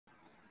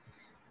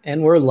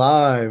And we're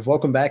live.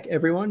 Welcome back,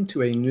 everyone,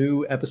 to a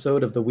new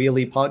episode of the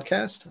Wheelie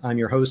Podcast. I'm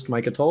your host,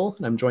 Mike Atoll,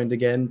 and I'm joined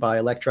again by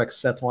Electrek's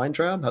Seth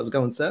Weintraub. How's it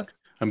going, Seth?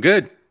 I'm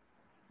good.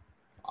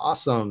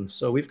 Awesome.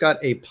 So we've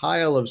got a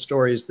pile of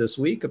stories this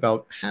week.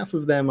 About half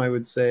of them, I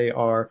would say,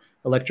 are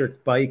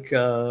electric bike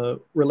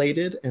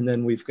related. And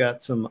then we've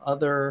got some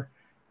other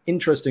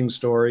interesting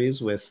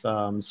stories with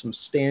some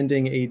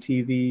standing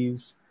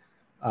ATVs.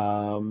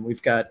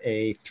 We've got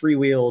a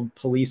three-wheeled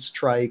police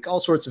trike, all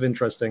sorts of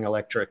interesting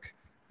electric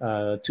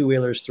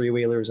two-wheelers,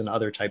 three-wheelers, and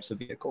other types of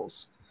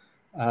vehicles.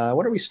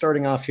 What are we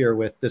starting off here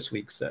with this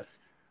week, Seth?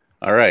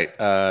 All right.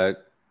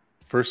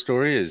 First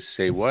story is,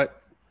 say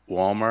what?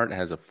 Walmart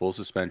has a full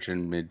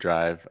suspension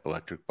mid-drive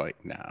electric bike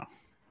now.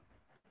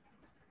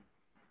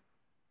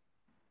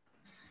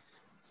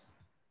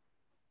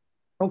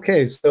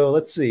 Okay, so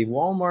let's see.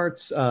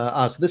 Walmart's,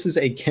 so this is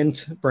a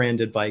Kent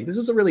branded bike. This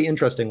is a really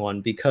interesting one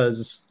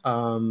because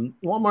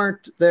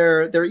Walmart,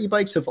 their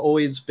e-bikes have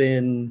always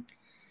been,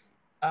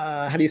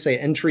 how do you say,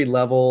 entry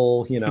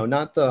level,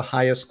 not the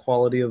highest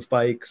quality of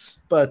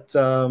bikes, but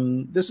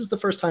this is the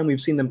first time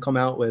we've seen them come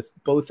out with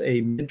both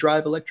a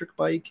mid-drive electric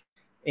bike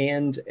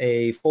and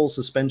a full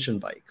suspension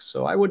bike.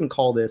 So I wouldn't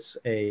call this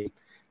a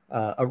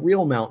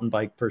real mountain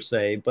bike per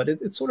se, but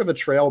it's sort of a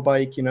trail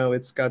bike.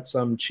 It's got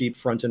some cheap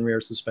front and rear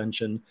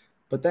suspension,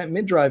 but that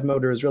mid-drive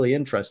motor is really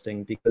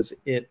interesting because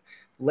it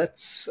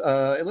lets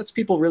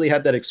people really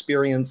have that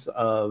experience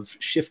of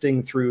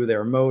shifting through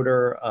their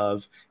motor,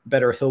 of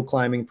better hill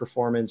climbing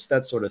performance,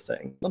 that sort of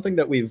thing. Something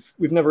that we've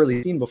never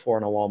really seen before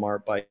on a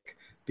Walmart bike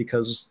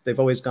because they've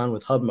always gone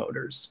with hub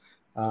motors.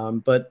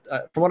 But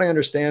from what I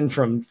understand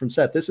from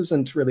Seth, this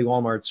isn't really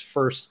Walmart's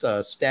first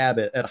stab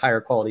at higher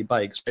quality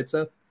bikes, right,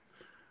 Seth?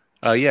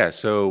 Yeah,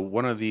 so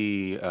one of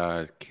the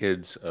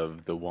kids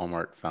of the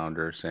Walmart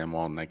founder, Sam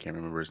Walton, I can't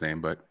remember his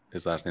name, but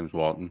his last name's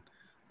Walton,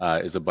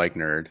 is a bike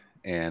nerd.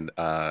 And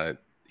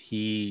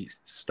he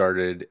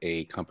started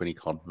a company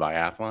called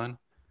Viathlon.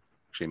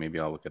 Actually, maybe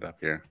I'll look it up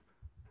here.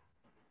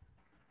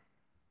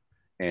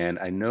 And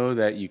I know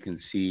that you can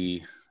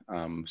see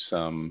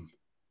some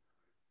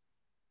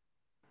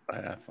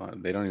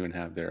Viathlon. They don't even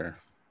have their,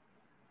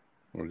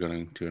 we're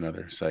going to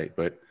another site,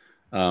 but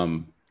let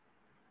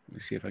me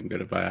see if I can go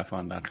to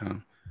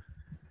Viathlon.com.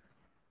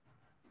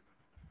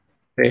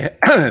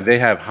 They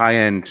have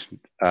high-end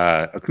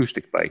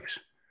acoustic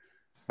bikes.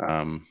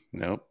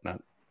 Nope,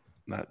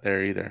 not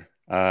there either.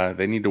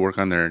 They need to work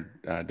on their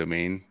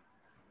domain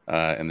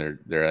and their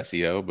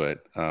SEO,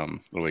 but oh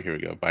wait, here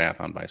we go.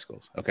 Biathlon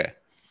bicycles. Okay,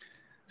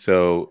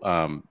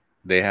 so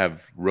they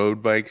have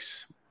road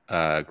bikes,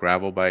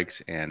 gravel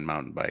bikes, and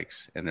mountain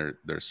bikes, and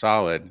they're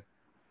solid,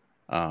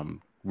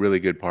 really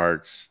good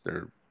parts.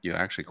 They're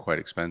actually quite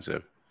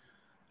expensive.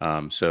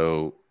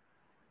 So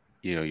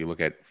you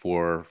look at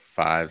 $4,000,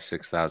 $5,000,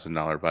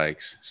 $6,000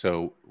 bikes.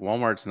 So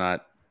Walmart's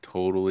not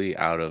totally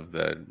out of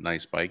the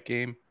nice bike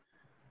game,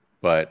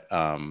 but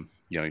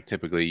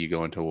typically you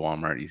go into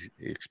Walmart, you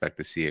expect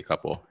to see a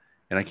couple.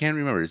 And I can't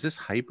remember, is this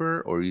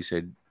Hyper, or you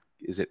said,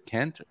 is it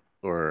Kent,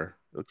 or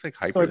it looks like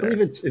Hyper? So I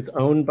believe it's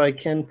owned by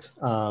Kent,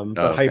 but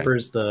okay.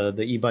 Hyper's the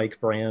e-bike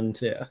brand.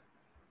 Yeah.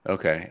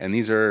 Okay, and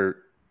these are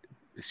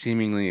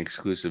seemingly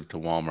exclusive to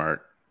Walmart.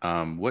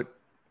 What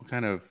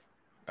kind of?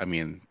 I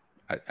mean,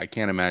 I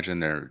can't imagine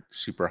they're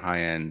super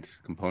high-end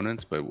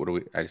components, but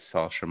I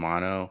saw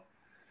Shimano.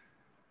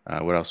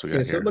 What else we got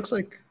here? So it looks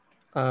like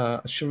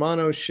a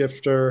Shimano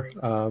shifter.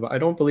 I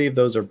don't believe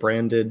those are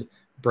branded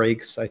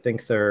brakes. I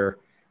think they're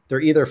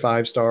either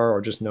 5-star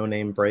or just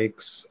no-name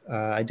brakes.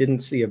 I didn't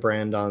see a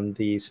brand on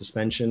the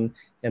suspension,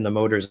 and the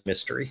motor's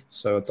mystery.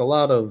 So it's a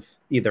lot of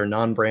either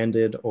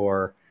non-branded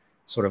or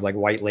sort of like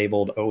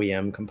white-labeled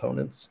OEM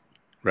components.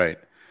 Right.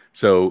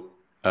 So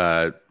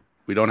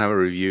we don't have a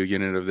review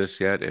unit of this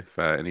yet. If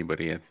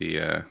anybody at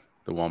the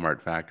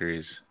Walmart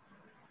factories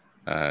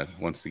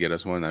wants to get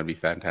us one, that'd be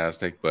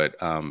fantastic. But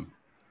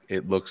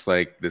it looks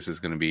like this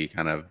is going to be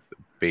kind of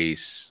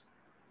base,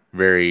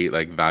 very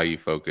like value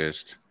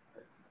focused.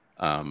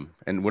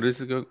 And what is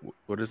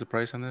the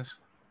price on this?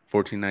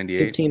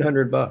 $1,498.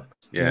 $1,500.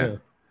 Yeah.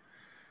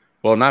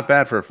 Well, not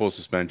bad for a full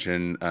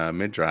suspension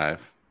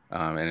mid-drive,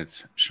 and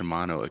it's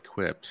Shimano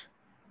equipped,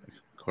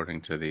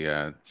 according to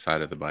the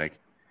side of the bike.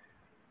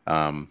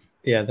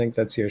 Yeah, I think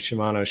that's your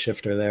Shimano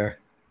shifter there.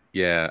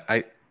 Yeah,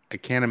 I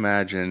can't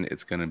imagine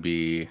it's going to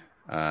be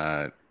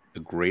a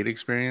great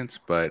experience,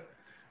 but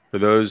for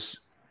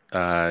those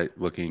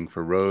looking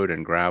for road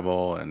and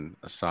gravel and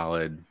a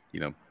solid,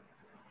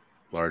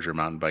 larger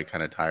mountain bike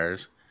kind of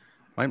tires,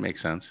 might make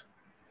sense.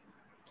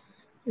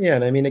 Yeah,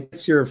 and I mean, it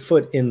gets your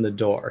foot in the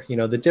door.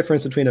 The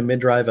difference between a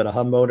mid-drive and a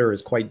hub motor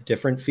is quite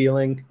different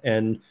feeling,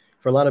 and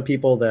for a lot of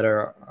people that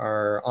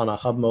are on a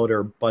hub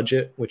motor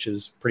budget, which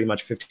is pretty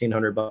much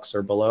 $1,500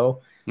 or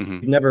below,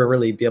 you'd never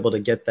really be able to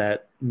get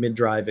that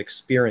mid-drive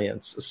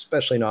experience,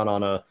 especially not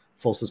on a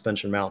full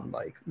suspension mountain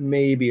bike.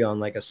 Maybe on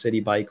like a city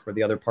bike where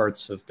the other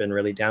parts have been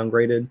really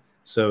downgraded.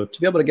 So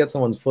to be able to get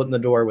someone's foot in the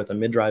door with a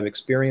mid-drive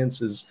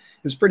experience is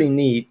pretty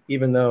neat,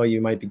 even though you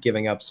might be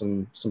giving up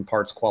some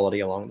parts quality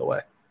along the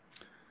way.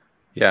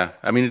 Yeah,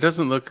 I mean, it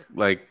doesn't look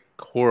like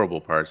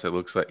horrible parts. It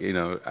looks like,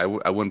 I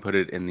wouldn't put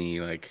it in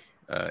the like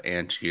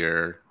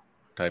anterior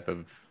type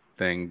of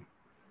thing,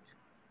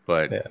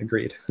 but Yeah,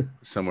 agreed.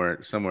 somewhere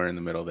in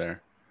the middle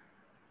there.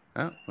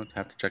 Oh, I'll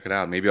have to check it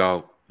out. Maybe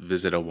I'll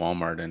visit a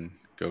Walmart and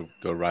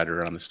go ride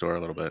around the store a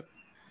little bit.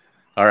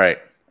 All right,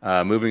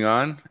 moving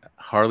on.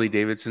 Harley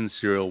Davidson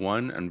Serial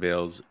One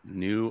unveils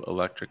new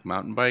electric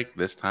mountain bike.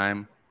 This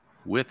time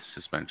with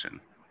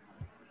suspension.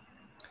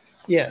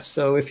 Yeah,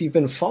 so if you've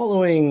been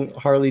following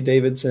Harley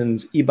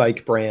Davidson's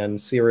e-bike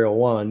brand, Serial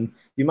One,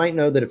 you might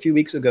know that a few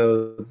weeks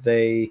ago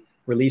they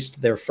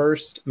released their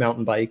first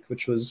mountain bike,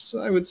 which was,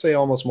 I would say,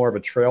 almost more of a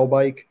trail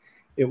bike.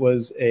 It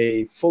was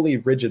a fully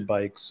rigid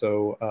bike,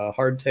 so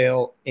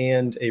hardtail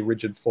and a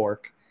rigid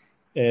fork.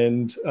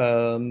 And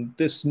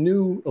this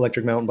new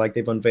electric mountain bike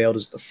they've unveiled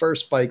is the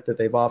first bike that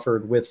they've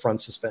offered with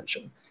front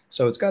suspension.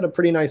 So it's got a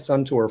pretty nice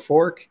Suntour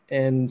fork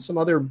and some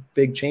other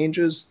big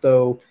changes,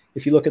 though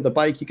if you look at the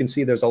bike, you can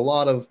see there's a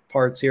lot of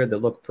parts here that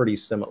look pretty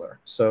similar.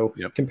 So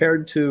Yep.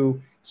 compared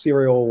to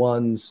Serial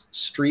One's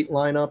street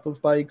lineup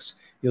of bikes,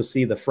 you'll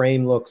see the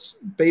frame looks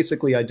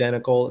basically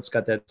identical. It's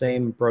got that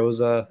same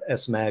Broza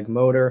S-Mag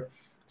motor.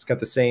 It's got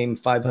the same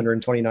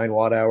 529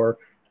 watt hour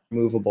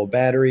removable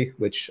battery,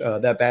 which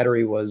that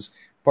battery was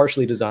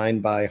partially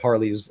designed by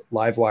Harley's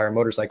Livewire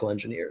motorcycle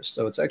engineers.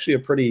 So it's actually a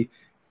pretty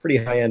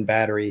high-end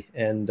battery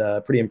and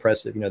pretty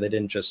impressive. You know, they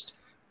didn't just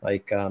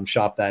like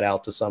shop that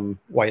out to some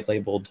white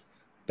labeled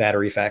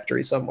battery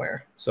factory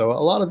somewhere. So a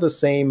lot of the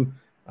same,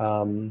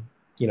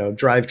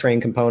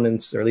 drivetrain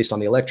components, or at least on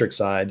the electric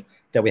side,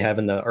 that we have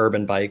in the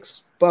urban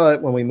bikes.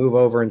 But when we move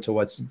over into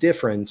what's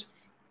different,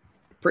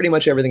 pretty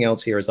much everything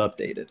else here is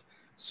updated.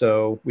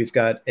 So we've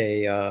got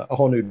a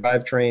whole new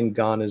drivetrain.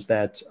 Gone is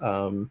that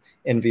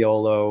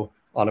Enviolo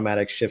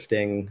automatic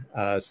shifting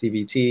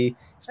CVT. Hey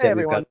Instead,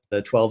 we've everyone. got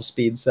the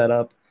 12-speed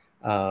setup.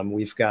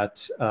 We've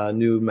got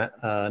new,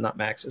 not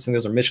Max, I think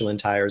those are Michelin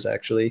tires,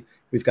 actually.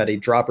 We've got a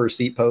dropper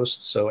seat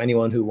post. So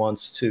anyone who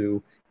wants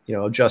to,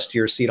 adjust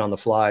your seat on the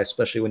fly,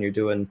 especially when you're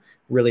doing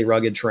really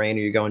rugged terrain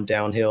or you're going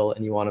downhill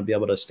and you want to be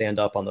able to stand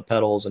up on the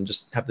pedals and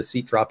just have the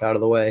seat drop out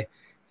of the way.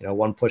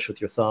 One push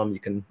with your thumb, you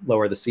can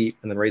lower the seat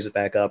and then raise it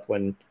back up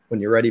when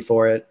you're ready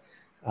for it.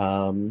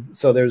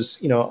 So there's,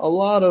 a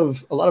lot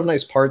of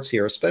nice parts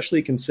here,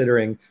 especially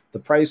considering the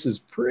price is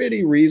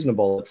pretty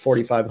reasonable at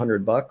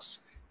 $4,500.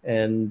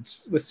 And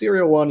with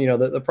Serial One,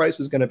 the price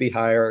is going to be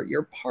higher.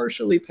 You're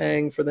partially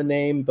paying for the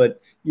name, but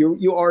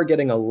you are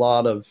getting a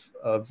lot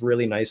of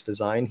really nice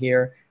design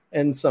here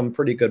and some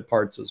pretty good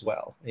parts as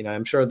well.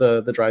 I'm sure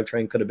the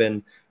drivetrain could have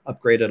been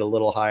upgraded a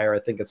little higher. I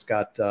think it's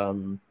got I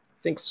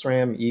think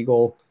SRAM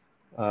Eagle.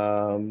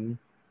 I think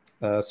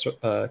it's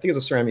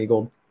a SRAM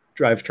Eagle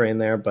drivetrain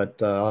there,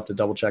 but I'll have to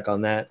double check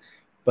on that.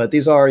 But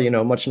these are,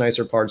 much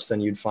nicer parts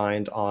than you'd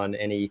find on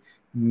any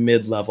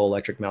mid-level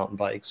electric mountain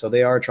bike. So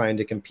they are trying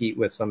to compete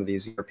with some of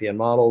these European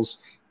models,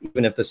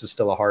 even if this is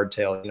still a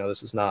hardtail.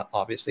 This is not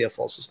obviously a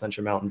full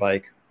suspension mountain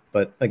bike,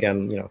 but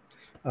again,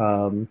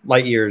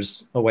 light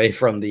years away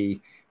from the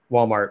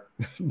Walmart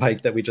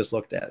bike that we just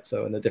looked at.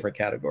 So in a different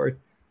category.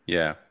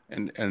 Yeah,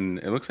 and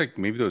it looks like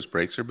maybe those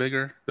brakes are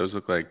bigger. Those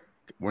look like,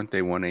 weren't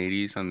they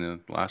 180s on the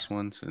last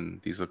ones?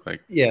 And these look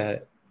like, Yeah,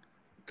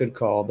 good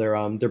call.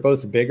 They're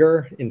both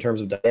bigger in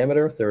terms of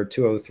diameter. They're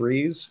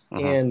 203s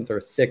and they're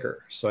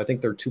thicker. So I think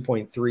they're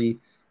 2.3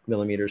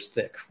 millimeters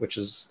thick, which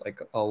is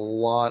like a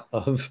lot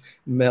of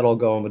metal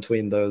going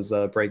between those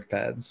brake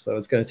pads. So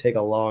it's going to take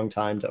a long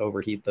time to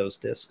overheat those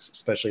discs,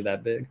 especially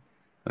that big.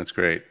 That's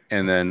great.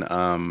 And then,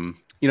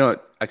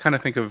 I kind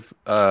of think of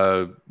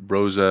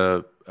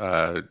Rosa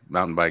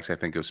mountain bikes. I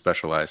think of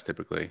Specialized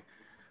typically.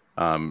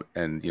 And,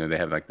 they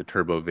have like the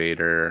Turbo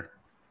Vader,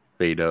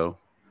 Vado,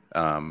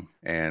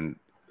 and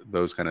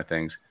those kind of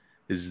things.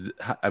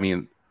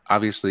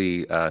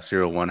 Obviously,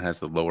 Serial One has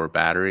the lower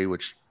battery,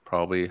 which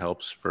probably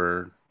helps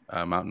for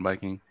mountain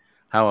biking.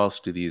 How else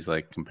do these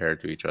like compare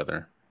to each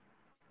other?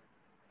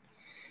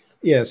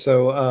 Yeah,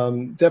 so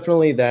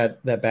definitely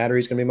that battery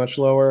is going to be much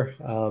lower.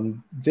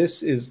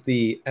 This is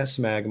the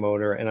S-Mag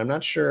motor, and I'm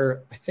not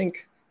sure. I'm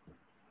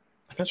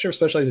not sure if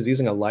Specialized is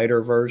using a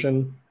lighter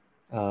version.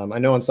 I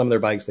know on some of their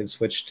bikes they've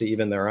switched to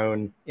even their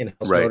own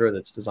in-house Right. motor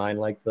that's designed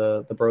like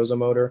the Broza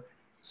motor.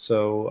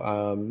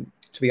 So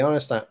to be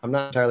honest, I'm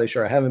not entirely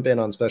sure. I haven't been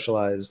on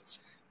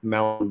Specialized's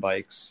mountain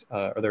bikes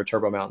or their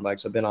turbo mountain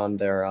bikes. I've been on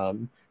their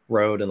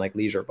road and like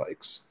leisure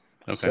bikes.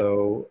 Okay.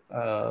 So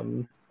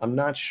I'm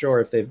not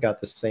sure if they've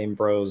got the same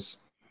Bros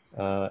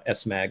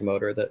S-Mag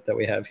motor that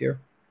we have here.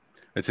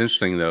 It's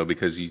interesting though,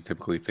 because you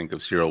typically think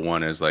of Serial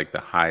One as like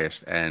the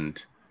highest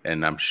end,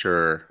 and I'm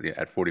sure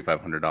at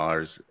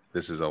 $4,500,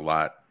 this is a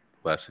lot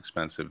less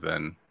expensive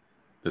than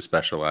the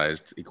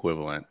Specialized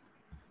equivalent.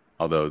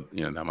 Although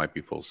that might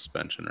be full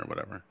suspension or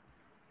whatever.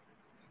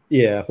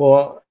 Yeah,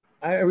 well,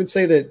 I would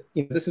say that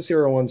this is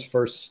Serial One's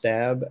first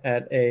stab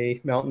at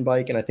a mountain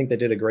bike, and I think they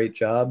did a great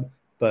job.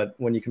 But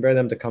when you compare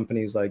them to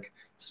companies like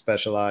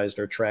Specialized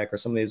or Trek or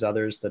some of these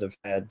others that have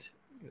had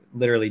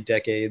literally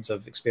decades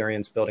of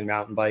experience building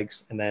mountain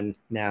bikes and then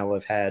now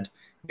have had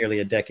nearly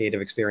a decade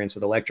of experience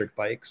with electric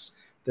bikes.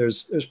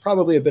 There's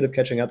probably a bit of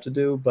catching up to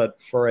do,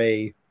 but for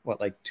a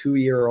like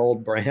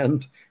 2-year-old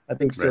brand, I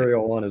think Right.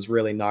 Serial One has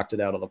really knocked it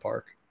out of the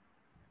park.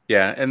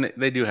 Yeah, and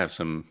they do have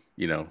some,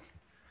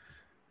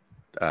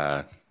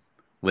 uh,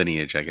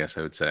 lineage, I guess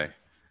I would say,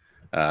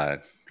 uh,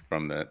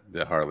 from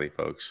the Harley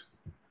folks.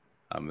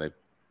 They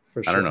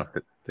For I don't know sure.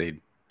 if they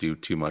do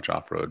too much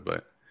off road,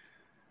 but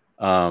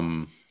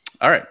um,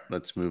 all right,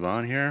 let's move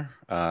on here.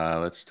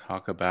 Let's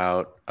talk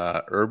about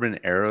Urban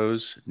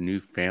Arrow's new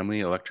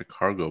family electric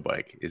cargo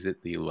bike. Is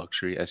it the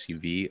luxury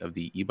SUV of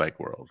the e-bike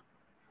world?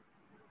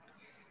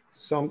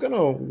 So I'm going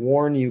to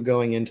warn you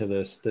going into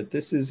this that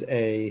this is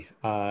a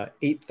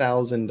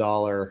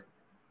 $8,000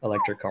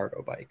 electric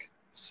cargo bike.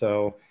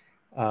 So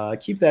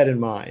keep that in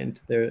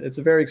mind. It's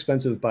a very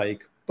expensive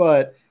bike,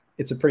 but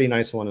it's a pretty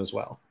nice one as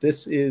well.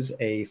 This is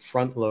a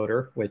front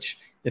loader, which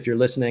if you're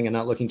listening and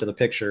not looking to the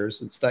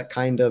pictures, it's that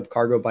kind of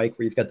cargo bike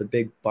where you've got the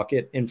big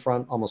bucket in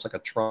front, almost like a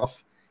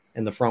trough,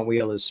 and the front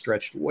wheel is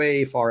stretched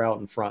way far out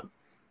in front.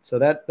 So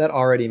that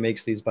already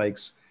makes these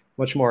bikes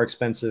much more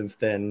expensive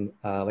than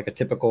like a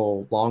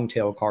typical long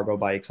tail cargo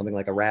bike, something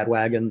like a rad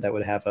wagon that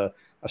would have a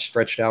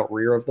stretched out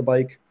rear of the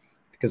bike,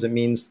 because it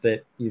means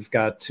that you've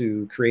got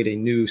to create a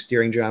new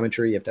steering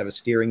geometry. You have to have a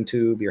steering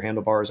tube. Your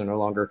handlebars are no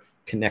longer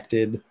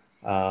connected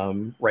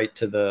right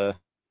to the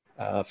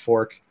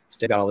fork. It's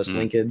got all this Mm,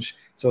 linkage.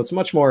 So it's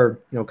much more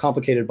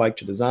complicated bike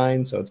to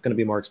design. So it's going to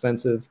be more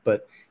expensive,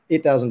 but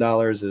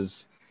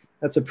 $8,000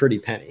 that's a pretty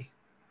penny.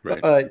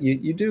 right. But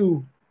you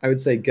do, I would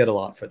say, get a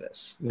lot for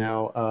this.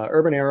 Now,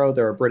 Urban Arrow,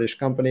 they're a British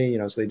company,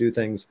 so they do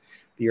things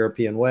the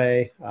European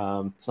way.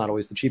 It's not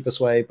always the cheapest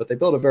way, but they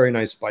build a very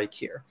nice bike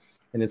here.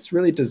 And it's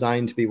really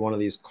designed to be one of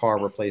these car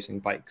replacing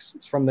bikes.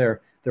 It's from their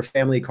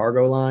family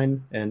cargo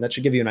line, and that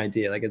should give you an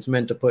idea. Like, it's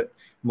meant to put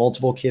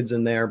multiple kids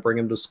in there, bring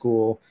them to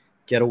school,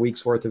 get a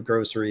week's worth of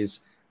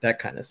groceries, that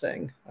kind of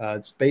thing.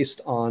 It's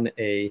based on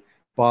a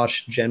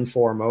Bosch Gen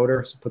 4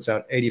 motor, so it puts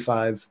out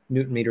 85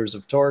 Newton meters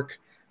of torque.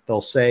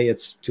 They'll say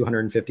it's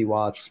 250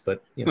 watts,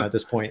 but at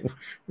this point,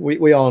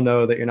 we all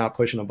know that you're not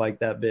pushing a bike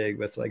that big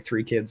with like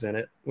 3 kids in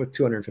it with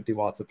 250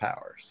 watts of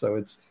power. So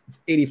it's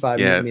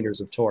 85 Yeah, Newton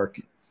meters of torque.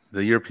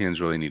 the Europeans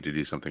really need to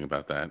do something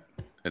about that.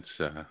 It's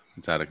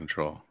out of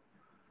control.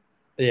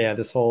 Yeah,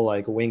 this whole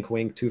like wink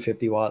wink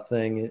 250-watt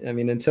thing. I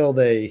mean, until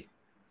they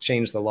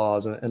change the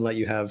laws and let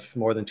you have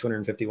more than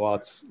 250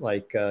 watts,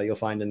 like you'll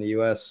find in the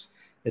U.S.,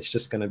 it's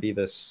just going to be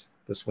this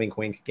wink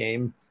wink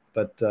game.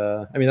 But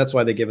I mean, that's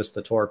why they give us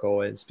the torque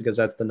always, because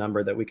that's the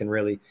number that we can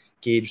really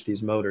gauge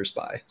these motors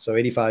by. So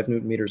 85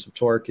 Newton meters of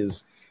torque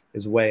is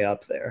way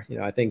up there.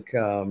 I think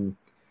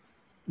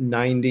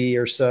 90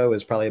 or so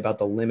is probably about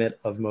the limit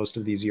of most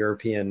of these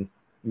European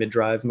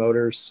mid-drive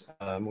motors.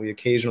 We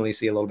occasionally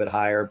see a little bit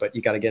higher, but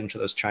you got to get into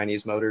those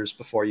Chinese motors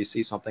before you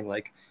see something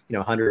like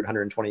 100,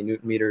 120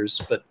 Newton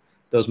meters. But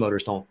those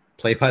motors don't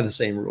play by the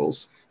same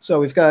rules. So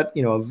we've got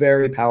a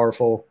very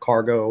powerful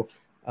cargo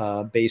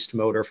based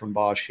motor from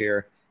Bosch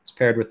here. It's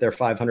paired with their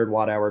 500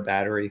 watt hour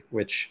battery,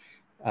 which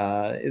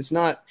is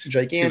not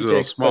Seems a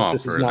little gigantic, but small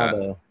this is for not that.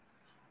 a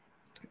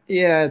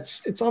yeah,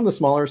 it's on the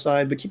smaller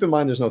side, but keep in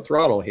mind there's no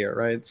throttle here,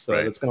 right?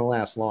 So Right, that's going to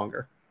last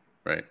longer.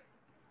 right.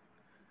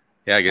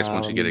 Yeah, I guess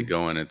once you get it Um,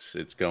 going, it's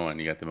going.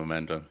 You got the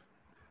momentum.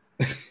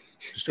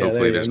 Just yeah,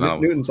 there hopefully you go. there's not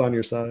Newton's on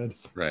your side.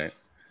 right.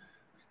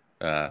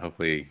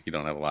 Hopefully you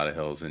don't have a lot of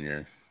hills in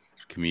your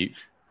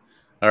commute.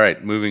 All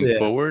right, moving Yeah.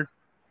 forward.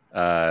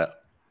 Uh,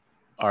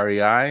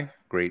 REI,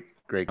 great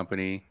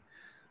company,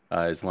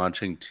 is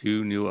launching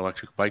 2 new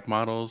electric bike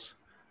models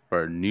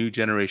for a new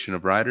generation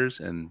of riders,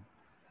 and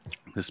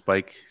this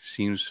bike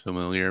seems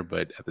familiar,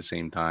 but at the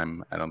same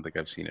time, I don't think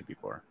I've seen it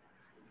before.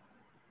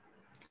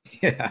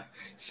 Yeah.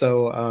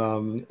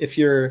 So if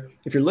you're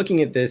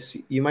looking at this,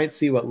 you might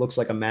see what looks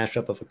like a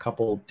mashup of a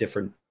couple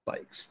different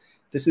bikes.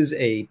 This is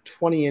a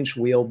 20-inch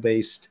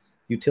wheel-based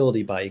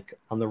utility bike.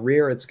 On the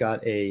rear, it's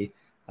got a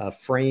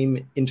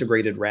frame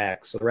integrated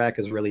rack. So the rack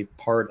is really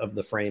part of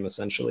the frame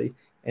essentially,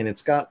 and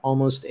it's got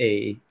almost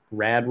a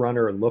Rad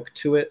Runner look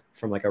to it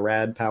from like a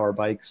Rad Power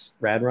Bikes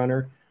Rad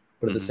Runner,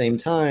 but at the Hmm. same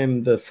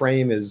time, the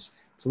frame is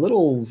it's a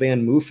little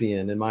Van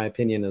Moofian in my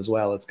opinion as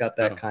well. It's got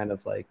that Oh, kind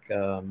of like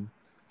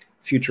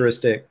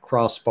futuristic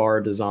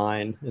crossbar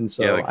design. And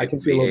yeah, so like I can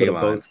see a little the bit A of line.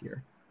 both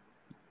here.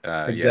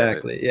 Yeah,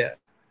 that Exactly. Yeah.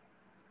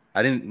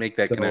 I didn't make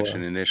that So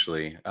connection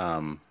initially,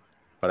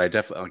 but I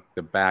definitely like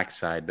the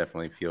backside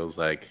definitely feels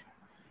like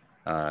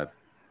uh,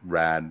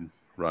 Rad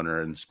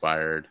Runner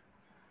inspired.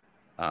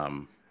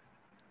 Um,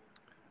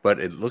 but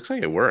it looks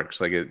like it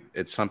works. Like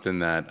it's something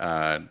that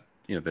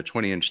the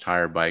 20-inch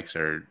tire bikes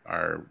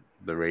are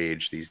the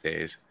rage these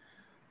days.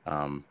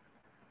 Um,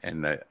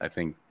 and I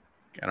think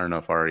I don't know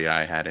if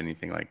REI had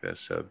anything like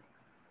this, so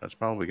that's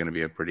probably going to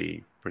be a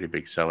pretty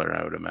big seller,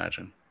 I would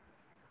imagine.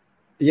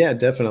 yeah,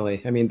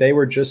 definitely. I mean, they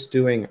were just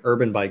doing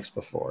urban bikes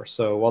before.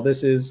 So while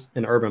this is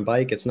an urban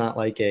bike, it's not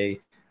like a,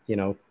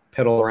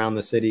 pedal around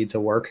the city to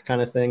work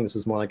kind of thing. This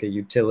is more like a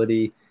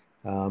utility,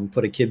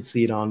 put a kid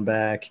seat on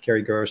back,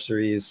 carry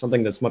groceries,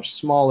 something that's much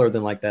smaller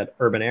than like that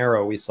Urban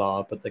Arrow we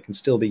saw, but that can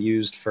still be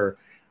used for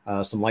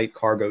some light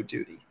cargo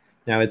duty.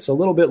 Now it's a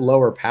little bit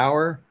lower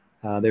power.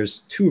 There's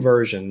two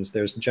versions.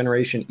 There's the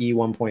generation E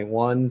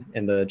 1.1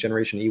 and the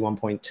generation E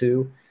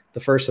 1.2. The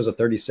first has a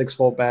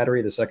 36-volt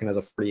battery. The second has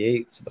a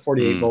 48. So the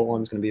 48-volt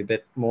one is going to be a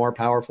bit more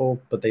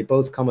powerful, but they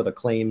both come with a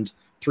claimed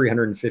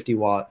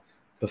 350-watt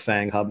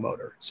Bafang hub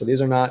motor. So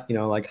these are not,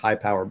 like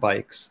high-power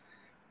bikes.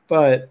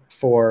 But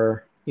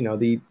for,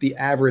 the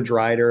average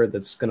rider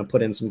that's going to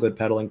put in some good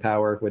pedaling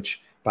power,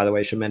 which, by the way,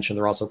 I should mention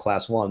they're also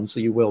class 1,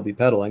 so you will be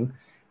pedaling.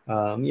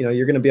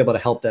 You're going to be able to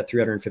help that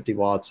 350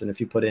 watts. And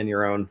if you put in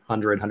your own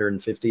 100,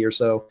 150 or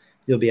so,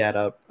 you'll be at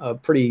a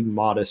pretty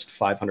modest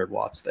 500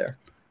 watts there.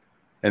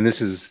 And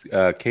this is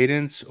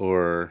cadence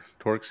or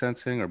torque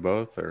sensing or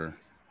both? Or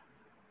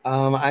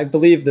I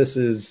believe this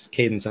is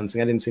cadence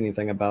sensing. I didn't see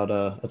anything about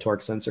a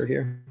torque sensor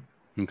here.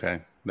 Okay,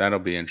 that'll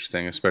be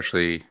interesting,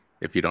 especially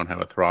if you don't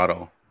have a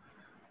throttle.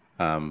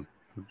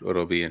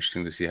 It'll be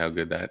interesting to see how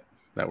good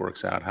that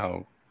works out,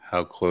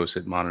 how close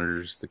it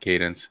monitors the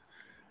cadence.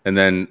 And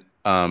then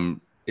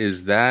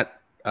is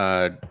that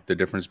the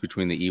difference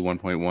between the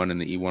E1.1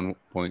 and the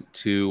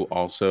E1.2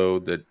 also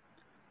the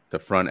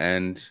front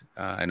end?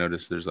 I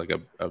noticed there's like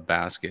a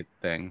basket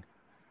thing.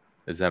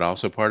 Is that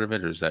also part of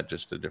it, or is that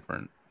just a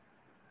different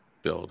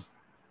build?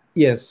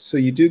 Yes, so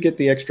you do get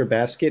the extra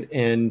basket,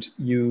 and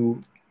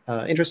you,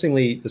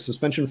 interestingly, the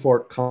suspension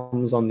fork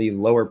comes on the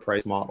lower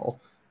price model.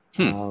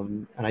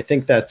 And I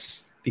think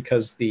that's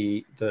because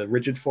the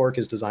rigid fork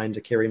is designed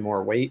to carry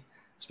more weight,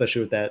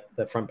 especially with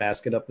that front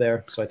basket up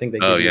there. So I think they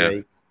give you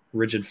a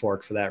rigid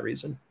fork for that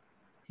reason.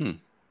 Yeah,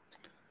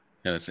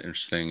 that's an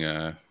interesting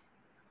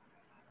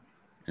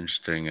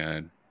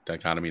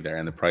dichotomy there.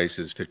 And the price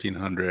is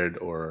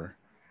 $1,500 or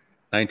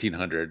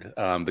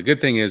 $1,900. The good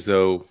thing is,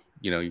 though,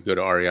 you go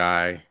to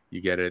REI,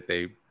 you get it,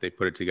 they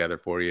put it together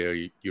for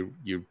you.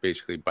 You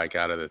basically bike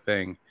out of the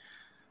thing,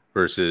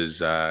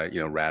 versus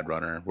Rad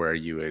Runner, where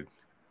you would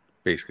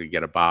basically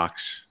get a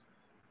box,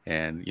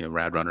 and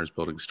Rad Runner is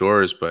building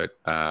stores, but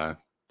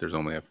there's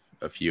only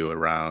a few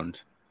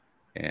around,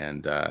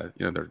 and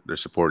their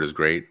support is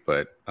great,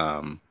 but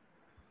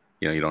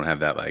you don't have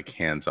that like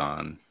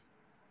hands-on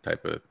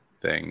type of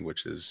thing,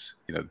 which is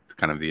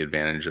kind of the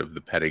advantage of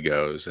the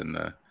Pedigos and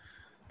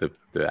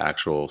the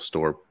actual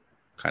store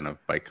kind of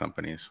bike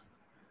companies.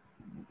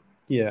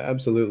 Yeah,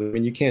 absolutely. I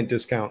mean, you can't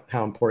discount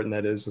how important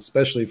that is,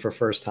 especially for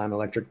first-time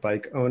electric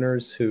bike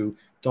owners who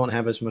don't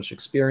have as much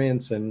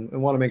experience and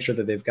want to make sure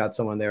that they've got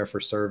someone there for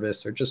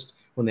service, or just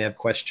when they have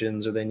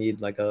questions or they need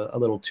like a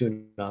little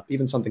tune-up.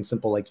 Even something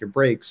simple like your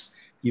brakes,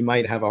 you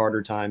might have a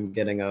harder time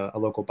getting a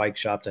local bike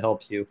shop to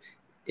help you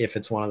if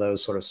it's one of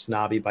those sort of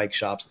snobby bike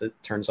shops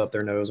that turns up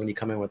their nose when you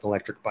come in with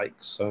electric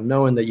bikes. So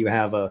knowing that you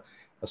have a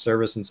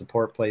service and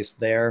support place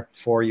there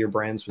for your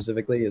brand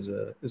specifically is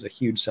a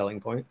huge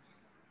selling point.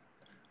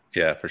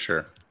 Yeah, for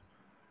sure.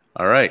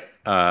 All right,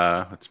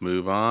 let's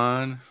move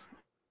on.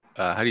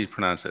 How do you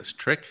pronounce this?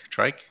 Trike?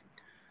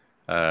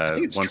 I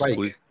think it's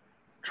trike.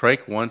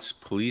 Trike once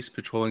police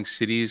patrolling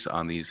cities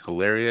on these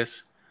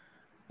hilarious,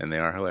 and they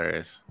are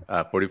hilarious,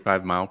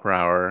 45 mile per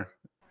hour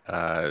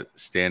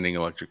standing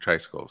electric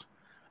tricycles.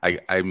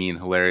 I mean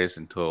hilarious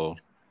until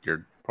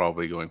you're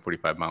probably going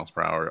 45 miles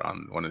per hour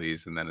on one of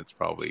these, and then it's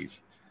probably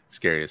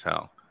scary as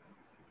hell.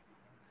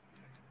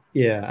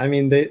 Yeah, I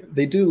mean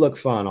they do look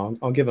fun.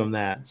 I'll give them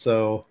that.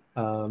 So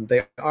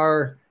they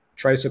are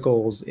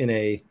tricycles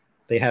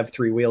they have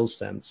three wheels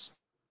sense,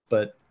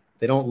 but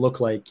they don't look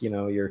like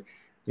your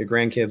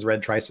grandkid's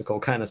red tricycle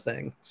kind of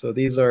thing. So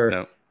these are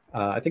No.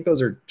 I think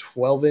those are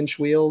 12-inch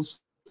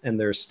wheels, and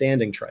they're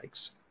standing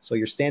trikes. So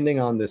you're standing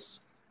on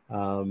this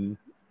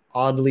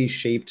oddly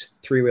shaped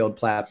three-wheeled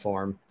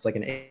platform. It's like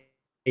an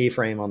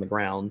A-frame on the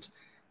ground,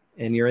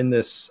 and you're in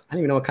this, I don't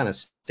even know what kind of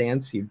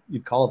stance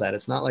you'd call that.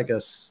 It's not like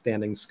a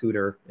standing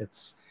scooter.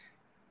 It's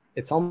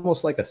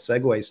almost like a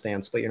Segway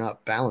stance, but you're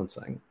not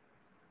balancing.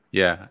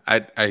 Yeah,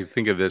 I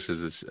think of this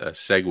as a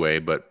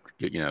Segway, but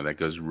that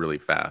goes really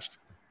fast.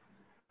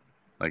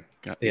 Like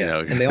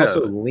and they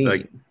also lean.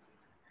 Like,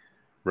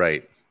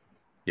 right.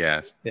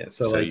 Yeah. Yeah.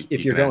 So like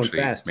if you're going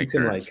fast, you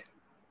can turns.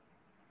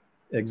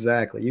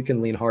 Exactly. You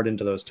can lean hard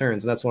into those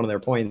turns. And that's one of their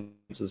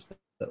points, is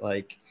that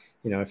like,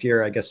 if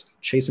you're, I guess,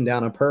 chasing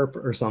down a perp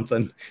or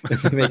something and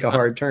they make a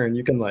hard turn,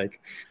 you can like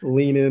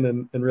lean in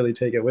and really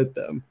take it with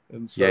them.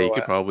 And so, yeah, you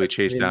could probably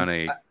chase down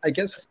I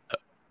guess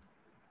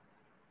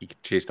you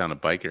could chase down a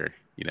biker,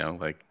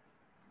 like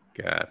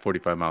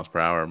 45 miles per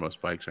hour. Most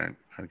bikes aren't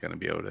going to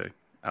be able to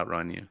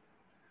outrun you.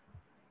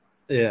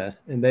 Yeah.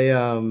 And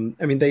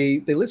they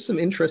list some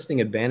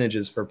interesting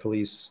advantages for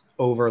police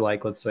over,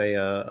 like, let's say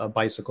a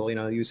bicycle.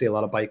 You see a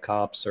lot of bike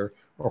cops or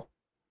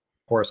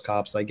horse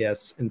cops, I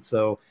guess. And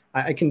so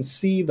I can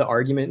see the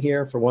argument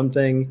here. For one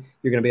thing,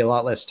 you're going to be a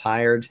lot less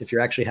tired if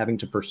you're actually having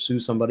to pursue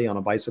somebody on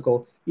a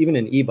bicycle, even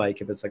an e-bike,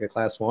 if it's like a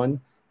class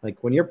 1.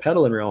 Like when you're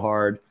pedaling real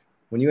hard,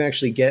 when you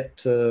actually get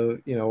to,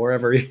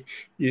 wherever,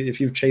 if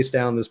you've chased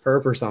down this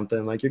perp or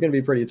something, like, you're going to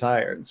be pretty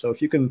tired. So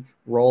if you can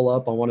roll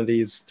up on one of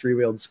these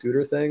three-wheeled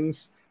scooter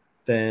things,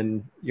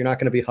 then you're not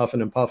going to be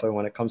huffing and puffing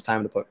when it comes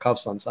time to put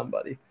cuffs on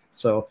somebody.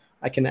 So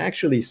I can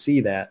actually see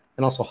that.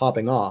 And also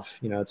hopping off,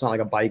 you know, it's not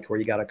like a bike where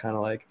you got to kind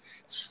of like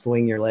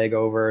sling your leg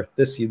over.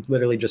 This, you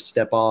literally just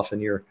step off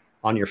and you're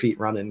on your feet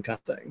running kind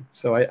of thing.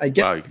 So I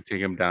get Wow, you can take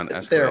them down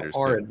that there escalators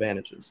are too.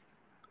 advantages.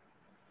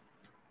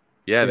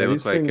 Yeah, Yeah, they look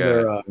these like things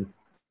are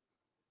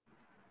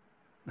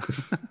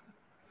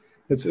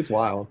it's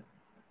wild.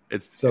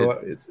 So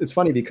it. it's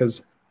funny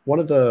because one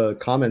of the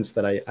comments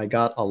that I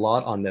got a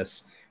lot on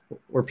this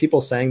were people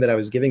saying that I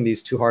was giving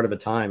these too hard of a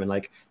time and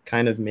like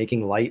kind of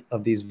making light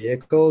of these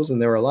vehicles.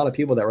 And there were a lot of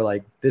people that were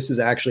like, this is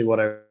actually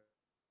what I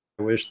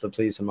wish the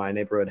police in my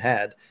neighborhood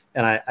had.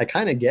 And I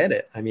kind of get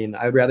it. I mean,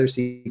 I'd rather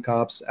see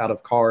cops out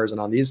of cars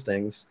and on these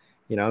things,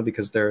 you know,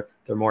 because they're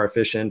more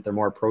efficient, they're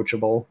more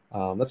approachable.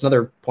 That's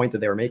another point that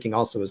they were making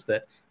also, is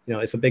that, you know,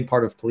 if a big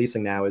part of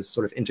policing now is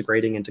sort of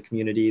integrating into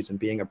communities and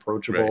being Right.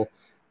 approachable,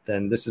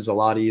 then this is a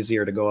lot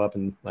easier to go up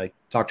and like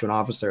talk to an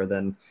officer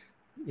than,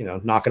 you know,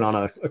 knocking on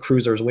a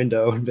cruiser's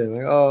window and being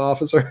like, "Oh,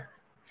 officer."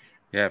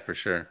 Yeah, for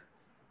sure.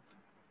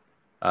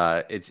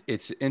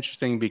 It's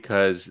interesting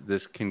because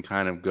this can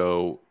kind of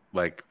go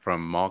like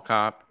from mall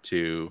cop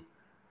to,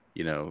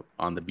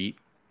 on the beat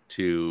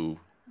to,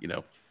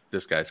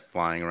 this guy's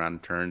flying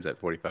around turns at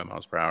 45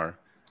 miles per hour.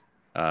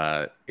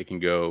 It can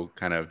go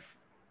kind of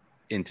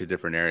into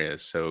different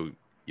areas. So,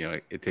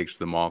 it takes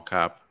the mall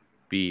cop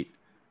beat,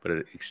 but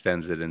it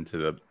extends it into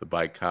the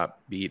bike cop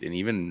beat, and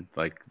even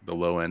like the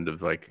low end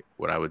of like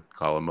what I would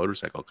call a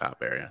motorcycle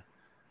cop area.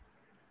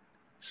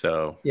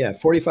 So, Yeah,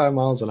 45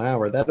 miles an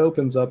hour, that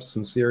opens up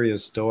some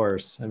serious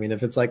doors. I mean,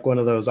 if it's like one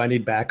of those, I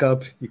need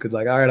backup, you could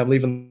like, all right, I'm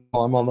leaving,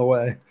 I'm on the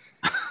way.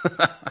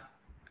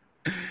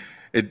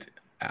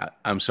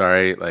 I'm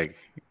sorry, like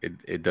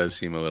it does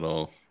seem a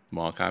little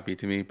mall copy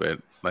to me, but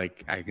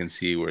like I can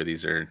see where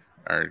these are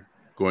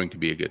going to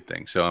be a good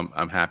thing. So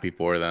I'm happy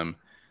for them.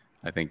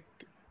 I think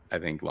I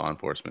think law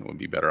enforcement would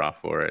be better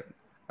off for it.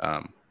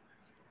 Um,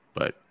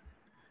 but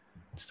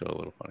it's still a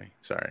little funny.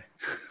 Sorry.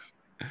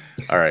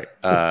 All right.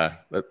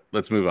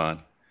 Let's move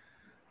on.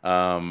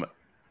 Um,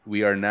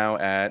 we are now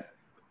at,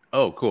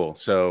 oh, cool.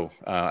 So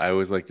I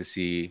always like to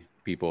see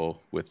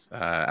people with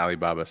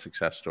Alibaba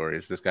success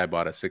stories. This guy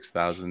bought a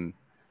 6,000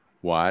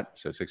 watt,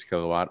 so 6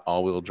 kilowatt,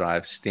 all wheel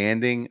drive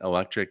standing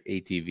electric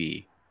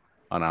ATV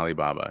on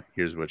Alibaba.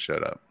 Here's what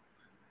showed up.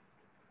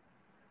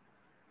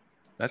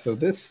 So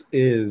That's this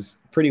is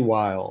pretty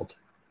wild.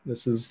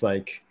 This is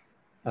like,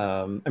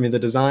 I mean, the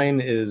design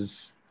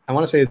is, I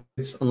want to say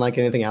it's unlike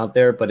anything out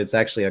there, but it's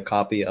actually a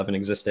copy of an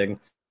existing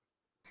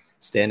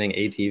standing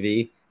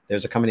ATV.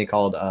 There's a company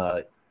called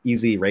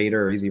Easy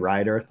Raider or Easy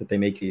Rider that they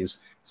make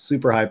these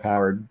super high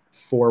powered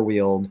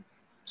four-wheeled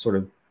sort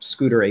of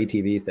scooter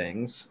ATV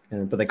things,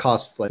 but they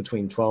cost like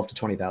between $12,000 to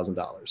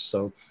 $20,000.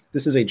 So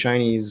this is a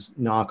Chinese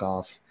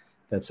knockoff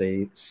that's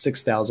a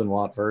 6,000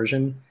 watt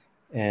version.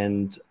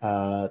 And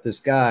this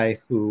guy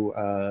who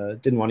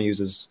didn't want to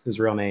use his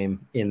real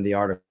name in the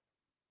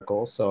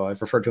article, so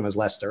I've referred to him as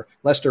Lester.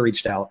 Lester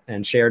reached out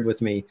and shared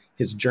with me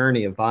his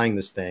journey of buying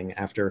this thing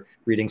after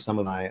reading some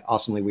of my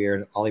awesomely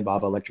weird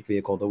Alibaba Electric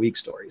Vehicle of the Week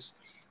stories.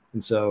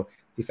 And so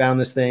he found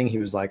this thing. He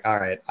was like, all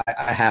right,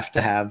 I have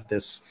to have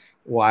this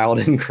wild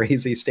and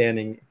crazy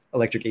standing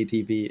electric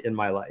ATV in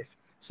my life.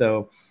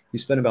 So he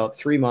spent about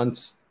 3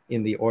 months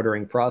in the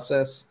ordering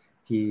process.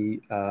 He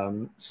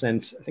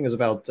sent, I think it was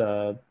about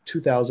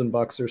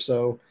 $2,000 or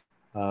so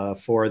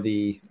for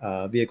the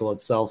vehicle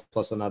itself,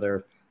 plus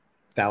another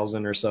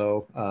thousand or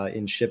so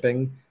in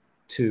shipping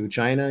to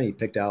China. He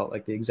picked out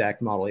like the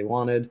exact model he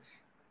wanted.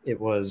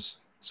 It was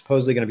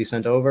supposedly going to be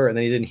sent over, and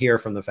then he didn't hear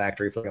from the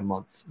factory for like a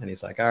month. And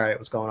he's like, "All right,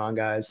 what's going on,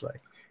 guys?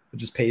 Like, we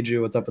just paid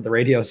you. What's up with the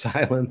radio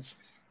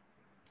silence?"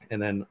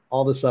 And then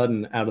all of a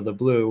sudden, out of the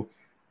blue,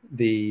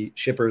 the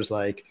shipper's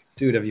like,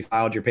 "Dude, have you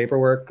filed your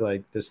paperwork?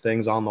 Like, this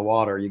thing's on the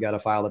water. You got to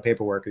file the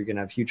paperwork, or you're gonna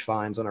have huge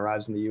fines when it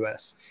arrives in the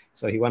U.S."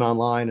 So he went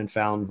online and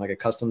found like a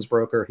customs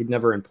broker. He'd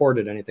never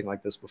imported anything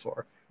like this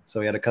before, so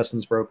he had a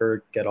customs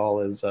broker get all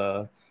his,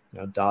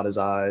 dot his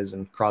I's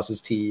and cross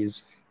his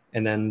T's.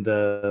 And then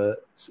the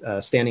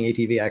standing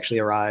ATV actually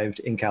arrived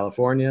in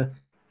California.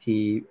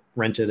 He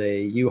rented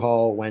a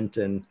U-Haul, went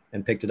and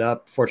picked it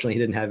up. Fortunately, he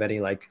didn't have any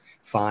like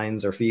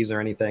fines or fees or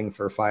anything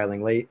for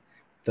filing late,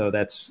 though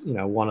that's, you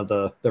know, one of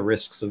the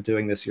risks of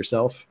doing this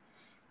yourself.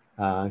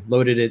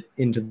 Loaded it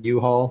into the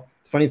U-Haul.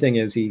 The funny thing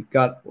is he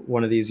got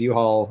one of these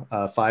U-Haul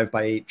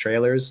 5x8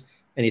 trailers,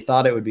 and he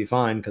thought it would be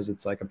fine because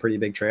it's like a pretty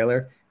big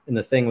trailer. And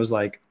the thing was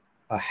like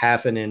a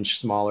half an inch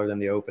smaller than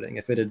the opening.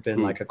 If it had been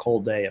Ooh, like a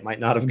cold day, it might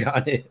not have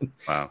gone in.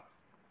 wow.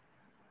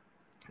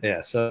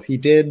 Yeah, so he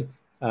did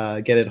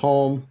get it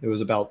home. It was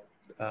about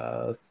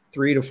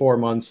 3 to 4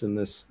 months in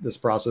this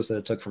process that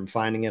it took from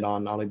finding it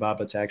on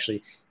Alibaba to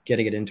actually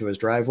getting it into his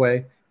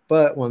driveway.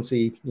 But once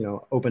he,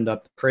 opened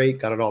up the crate,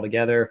 got it all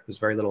together, there's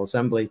very little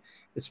assembly.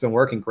 It's been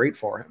working great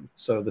for him.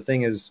 So the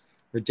thing is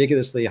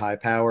ridiculously high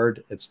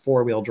powered. It's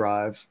four-wheel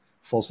drive,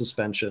 full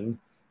suspension,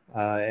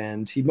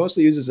 and he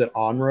mostly uses it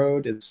on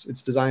road.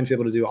 It's designed to be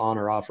able to do on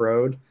or off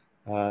road.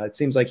 It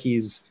seems like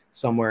he's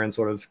somewhere in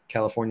sort of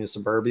California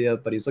suburbia,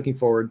 but he's looking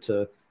forward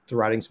to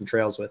riding some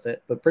trails with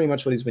it. But pretty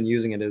much what he's been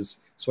using it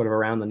is sort of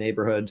around the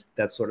neighborhood,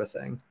 that sort of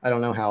thing. I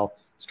don't know how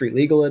street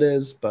legal it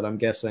is, but I'm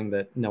guessing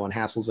that no one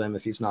hassles him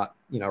if he's not,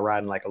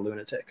 riding like a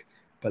lunatic.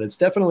 But it's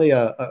definitely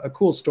a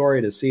cool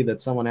story to see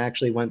that someone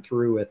actually went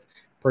through with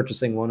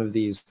purchasing one of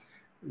these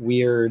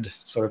weird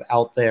sort of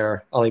out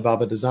there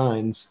Alibaba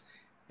designs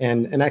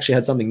and actually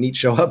had something neat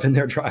show up in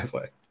their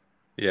driveway.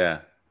 Yeah.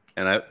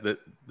 And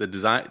the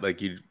design,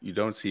 like you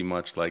don't see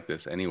much like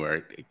this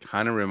anywhere. It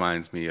kind of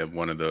reminds me of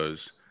one of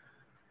those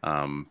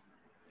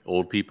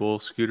old people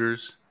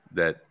scooters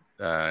that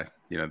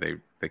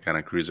they kind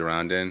of cruise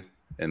around in,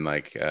 and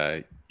like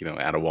at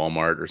a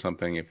Walmart or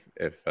something,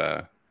 if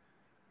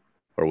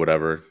or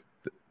whatever,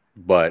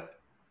 but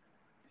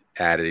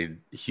added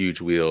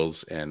huge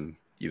wheels and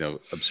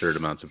absurd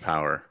amounts of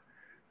power.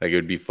 Like it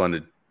would be fun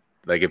to,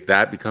 like, if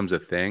that becomes a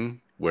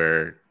thing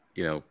where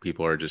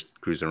people are just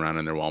cruising around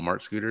in their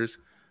Walmart scooters,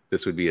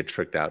 this would be a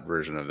tricked out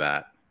version of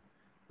that,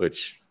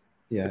 which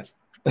Yeah.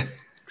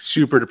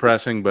 super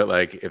depressing. But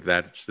like, if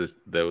that's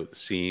the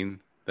scene,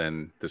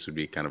 then this would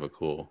be kind of a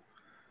cool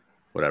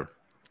whatever.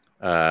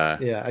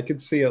 Yeah, I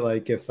could see it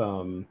like if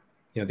the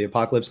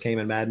apocalypse came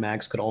and Mad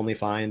Max could only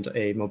find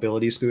a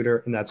mobility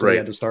scooter, and that's what he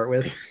had to start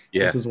with.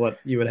 Yeah. This is what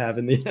you would have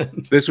in the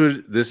end. This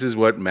is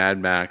what Mad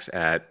Max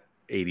at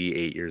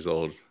 88 years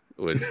old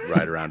would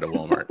ride around a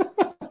Walmart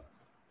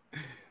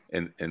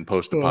in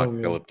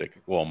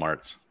post-apocalyptic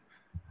Walmarts.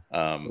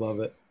 Love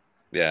it.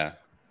 Yeah.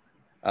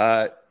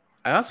 I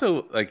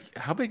also like,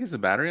 how big is the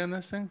battery on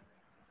this thing?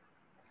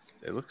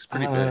 It looks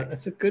pretty big.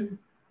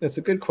 That's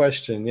a good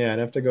question. Yeah, I'd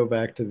have to go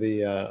back to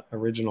the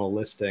original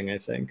listing, I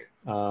think.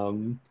 I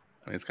mean,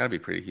 it's got to be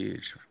pretty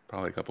huge,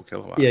 probably a couple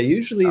kilowatts. Yeah,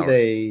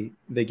 usually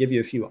they give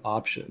you a few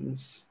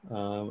options.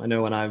 I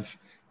know when I've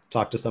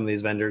talked to some of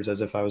these vendors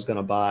as if I was going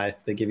to buy,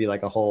 they give you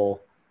like a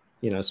whole,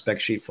 spec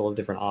sheet full of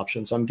different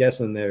options. So I'm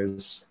guessing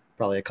there's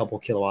probably a couple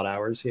kilowatt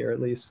hours here at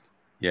least.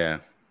 Yeah.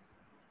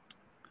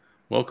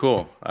 Well,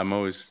 cool. I'm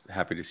always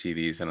happy to see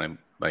these, and I'm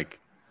like,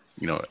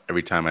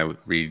 every time I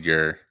read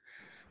your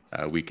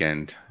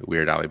weekend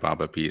weird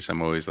Alibaba piece,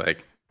 I'm always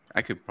like,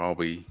 I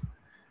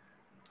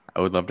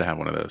would love to have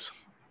one of those.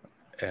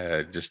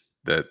 Just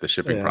the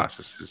shipping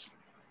process is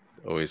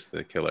always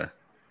the killer.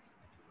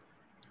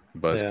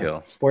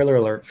 Buzzkill. Spoiler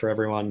alert for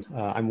everyone.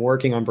 I'm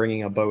working on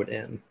bringing a boat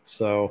in,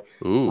 so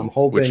I'm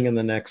hoping in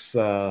the next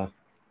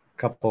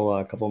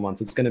couple months.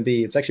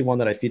 It's actually one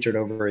that I featured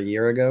over a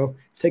year ago.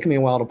 It's taken me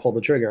a while to pull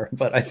the trigger,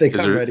 but I think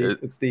I'm ready.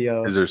 It's the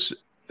is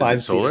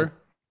it solar?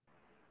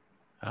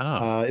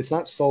 Oh. It's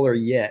not solar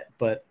yet,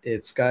 but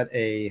it's got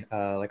a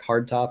like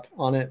hard top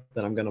on it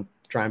that I'm gonna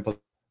try and put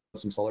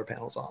some solar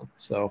panels on.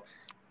 So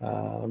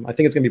I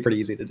think it's gonna be pretty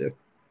easy to do.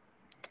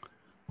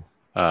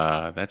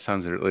 That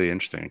sounds really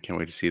interesting. I can't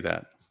wait to see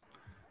that.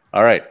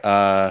 All right.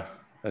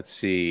 Let's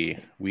see.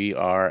 We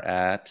are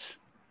at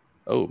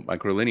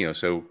Microlineo.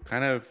 So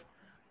kind of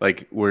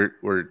like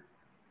we're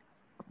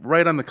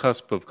right on the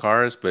cusp of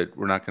cars, but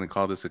we're not going to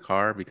call this a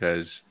car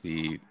because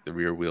the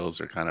rear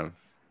wheels are kind of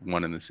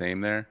one and the same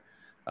there.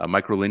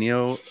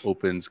 Microlineo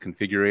opens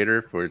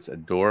configurator for its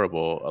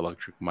adorable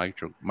electric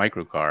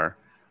microcar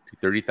to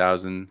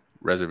 30,000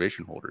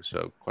 reservation holders.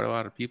 So quite a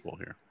lot of people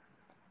here.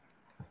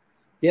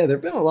 Yeah, there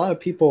have been a lot of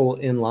people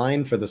in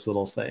line for this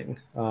little thing.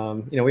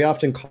 We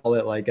often call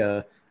it like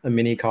a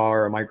mini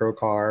car or a micro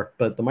car,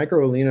 but the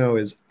Microlineo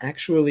is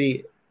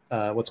actually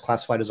what's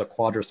classified as a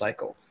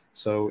quadricycle.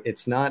 So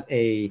it's not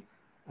a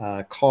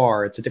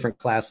car, it's a different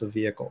class of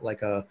vehicle,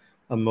 like a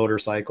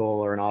motorcycle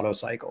or an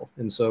autocycle.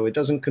 And so it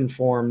doesn't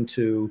conform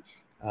to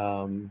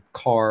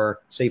car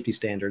safety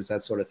standards,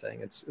 that sort of thing.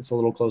 It's a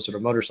little closer to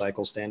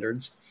motorcycle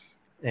standards.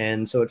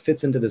 And so it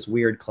fits into this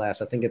weird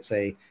class. I think it's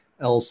a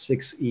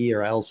L6E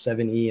or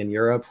L7E in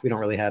Europe. We don't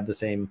really have the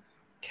same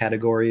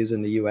categories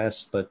in the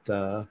US, but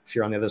if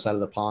you're on the other side of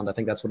the pond, I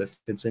think that's what it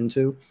fits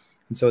into.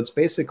 And so it's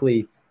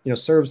basically,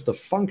 serves the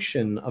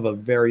function of a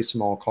very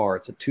small car.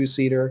 It's a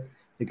two-seater.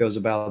 It goes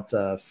about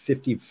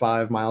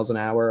 55 miles an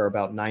hour or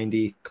about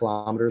 90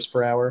 kilometers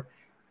per hour.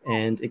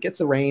 And it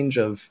gets a range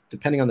of,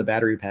 depending on the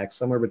battery pack,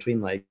 somewhere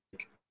between like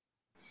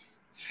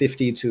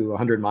 50 to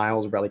 100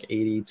 miles, or about like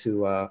 80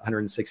 to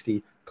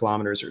 160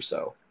 kilometers or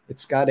so.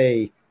 It's got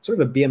a sort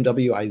of a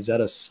BMW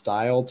Isetta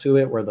style to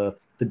it, where the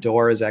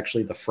door is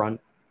actually the front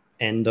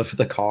end of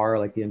the car,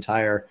 like the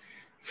entire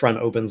front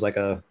opens like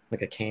a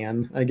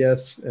can, I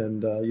guess,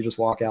 and you just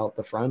walk out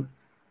the front.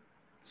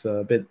 It's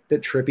a bit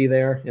trippy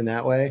there in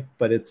that way,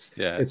 but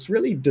it's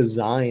really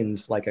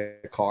designed like a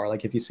car.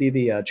 Like if you see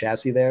the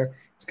chassis there,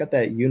 it's got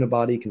that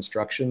unibody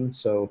construction,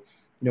 so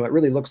it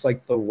really looks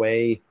like the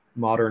way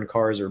modern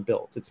cars are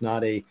built. It's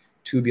not a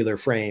tubular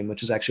frame,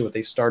 which is actually what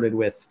they started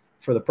with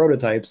for the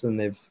prototypes, and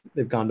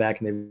they've gone back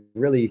and they've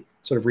really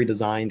sort of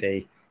redesigned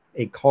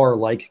a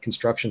car-like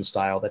construction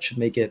style that should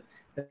make it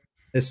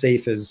as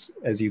safe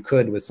as you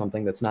could with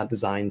something that's not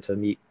designed to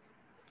meet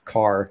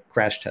car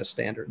crash test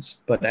standards.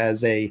 But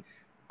as a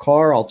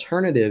car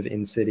alternative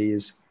in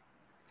cities,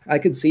 I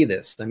could see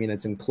this. I mean,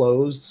 it's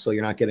enclosed, so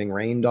you're not getting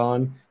rained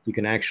on. You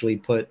can actually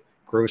put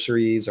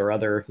groceries or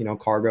other,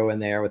 cargo in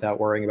there without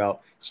worrying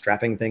about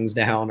strapping things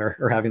down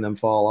or having them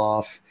fall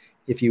off.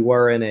 If you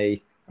were in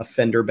a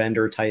fender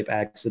bender type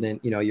accident,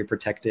 you're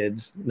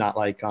protected, not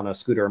like on a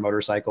scooter or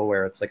motorcycle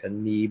where it's like a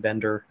knee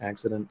bender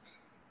accident.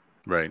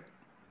 Right.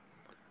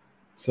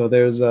 So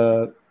there's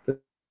a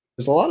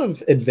lot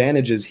of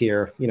advantages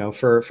here,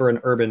 for an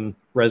urban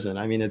resident.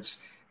 I mean,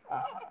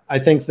 I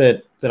think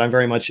that I'm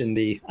very much in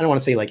the, I don't want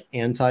to say like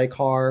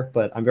anti-car,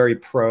 but I'm very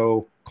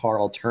pro car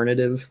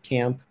alternative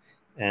camp.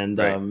 And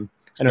Right. I know,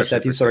 Especially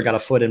Seth, for you've sort of got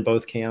city. a foot in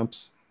both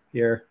camps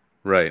here.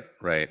 Right,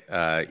 right.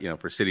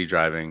 For city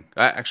driving,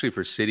 actually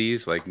for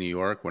cities like New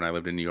York, when I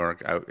lived in New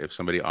York, if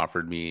somebody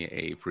offered me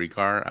a free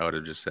car, I would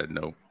have just said,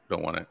 no,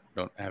 don't want it.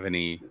 Don't have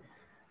any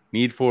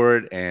need for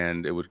it.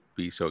 And it would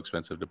be so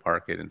expensive to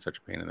park it and such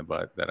a pain in the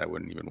butt that I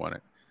wouldn't even want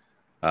it.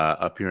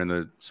 Up here in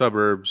the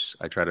suburbs,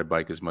 I try to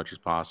bike as much as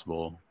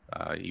possible,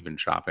 even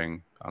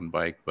shopping on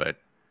bike. But,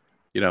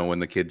 when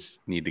the kids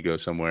need to go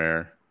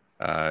somewhere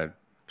uh,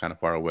 kind of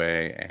far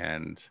away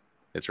and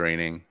it's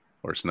raining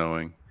or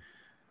snowing,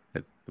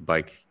 the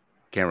bike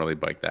can't really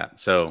bike that.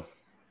 So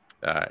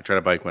I try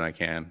to bike when I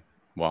can,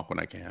 walk when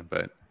I can.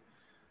 But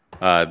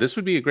this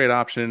would be a great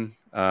option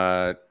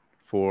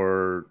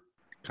for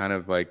kind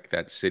of like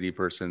that city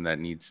person that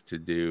needs to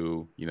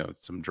do,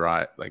 some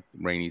dry, like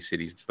rainy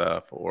city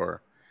stuff,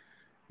 or,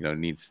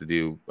 needs to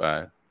do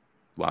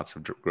lots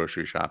of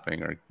grocery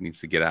shopping or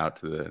needs to get out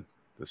to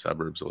the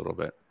suburbs a little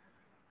bit.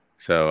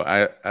 So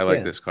I like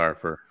Yeah. this car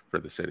for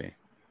the city.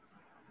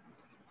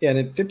 Yeah, and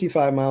at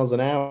 55 miles an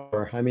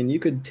hour, I mean, you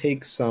could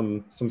take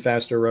some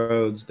faster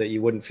roads that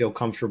you wouldn't feel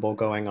comfortable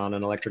going on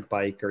an electric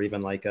bike or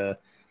even like a,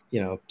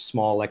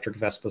 small electric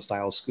Vespa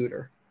style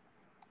scooter.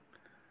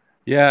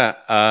 Yeah,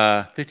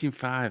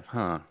 15.5,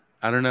 huh?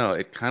 I don't know.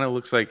 It kind of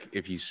looks like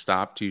if you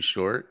stop too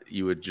short,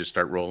 you would just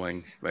start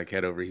rolling like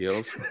head over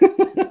heels.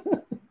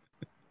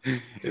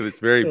 It was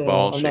very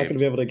ball I'm not going to be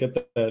shaped. able to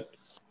get that.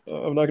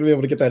 I'm not going to be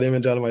able to get that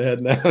image out of my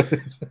head now.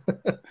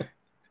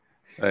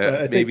 But I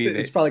think Maybe that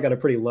it's probably got a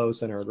pretty low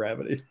center of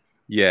gravity.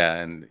 yeah,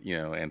 and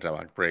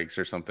anti-lock brakes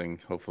or something,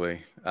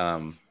 hopefully.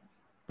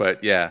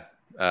 But yeah,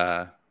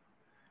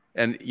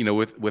 and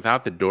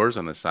without the doors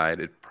on the side,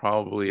 it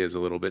probably is a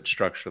little bit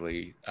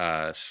structurally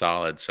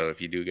solid. So if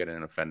you do get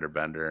in a fender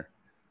bender,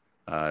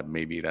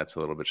 maybe that's a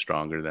little bit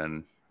stronger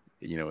than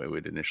it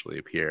would initially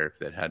appear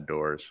if it had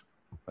doors,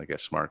 like a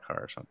smart car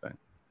or something.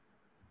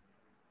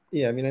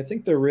 Yeah, I mean, I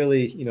think they're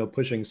really,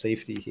 pushing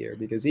safety here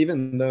because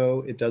even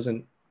though it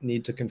doesn't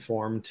need to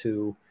conform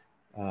to,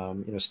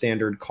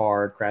 standard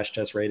car crash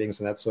test ratings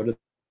and that sort of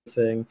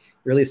thing, it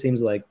really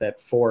seems like that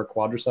for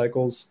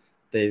quadricycles,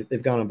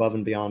 they've gone above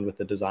and beyond with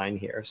the design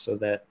here so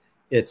that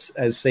it's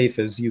as safe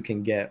as you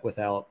can get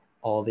without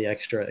all the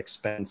extra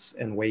expense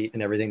and weight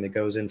and everything that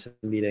goes into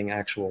meeting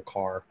actual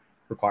car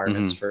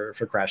requirements Hmm.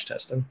 for crash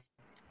testing.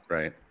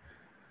 Right.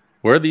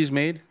 Where are these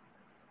made?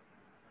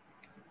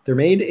 They're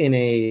made in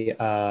a,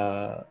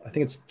 I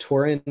think it's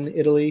Turin,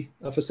 Italy,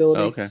 Oh,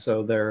 facility. okay.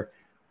 So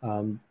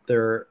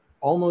they're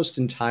almost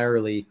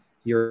entirely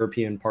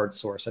European parts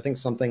source. I think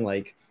something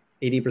like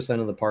 80%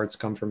 of the parts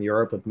come from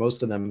Europe, with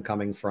most of them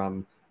coming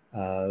from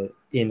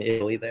in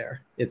Italy.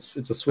 There, it's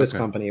a Swiss Okay.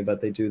 company,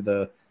 but they do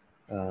the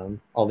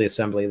all the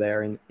assembly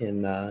there in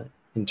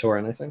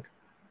Turin, I think.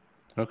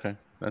 Okay.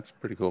 That's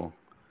pretty cool.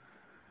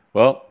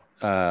 Well,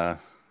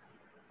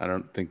 I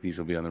don't think these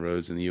will be on the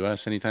roads in the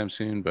U.S. anytime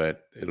soon,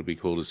 but it'll be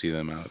cool to see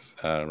them out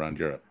around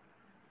Europe.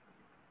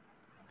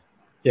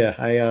 Yeah,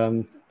 I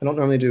don't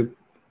normally do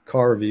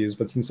car reviews,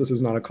 but since this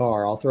is not a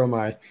car, I'll throw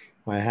my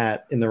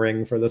hat in the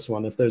ring for this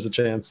one if there's a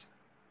chance.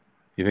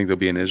 You think they'll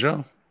be in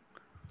Israel?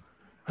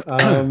 I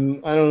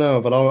don't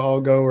know, but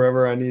I'll go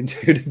wherever I need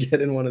to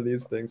get in one of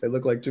these things. They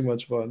look like too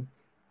much fun.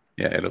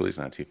 Yeah, Italy's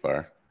not too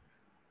far.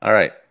 All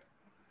right.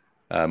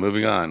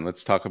 Moving on,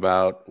 let's talk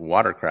about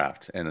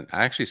watercraft. And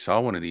I actually saw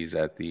one of these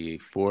at the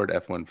Ford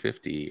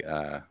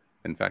F-150.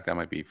 In fact, that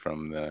might be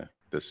from the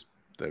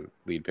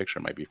lead picture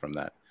might be from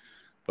that.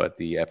 But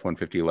the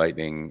F-150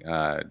 Lightning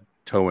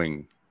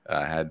towing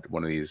had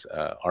one of these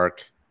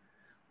ARC,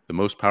 the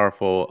most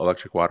powerful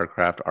electric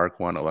watercraft, ARC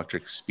 1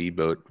 electric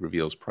speedboat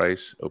reveals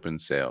price,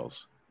 opens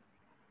sales.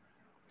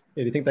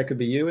 Yeah, do you think that could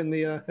be you in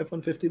the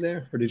F-150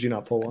 there, or did you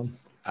not pull one?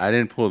 I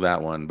didn't pull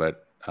that one,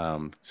 but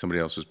somebody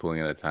else was pulling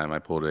it at the time. I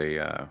pulled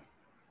a,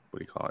 what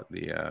do you call it?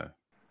 The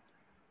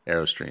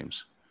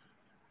Aerostreams.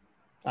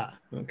 Ah,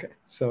 okay.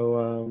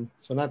 So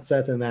not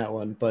Seth in that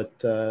one, but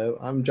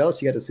I'm jealous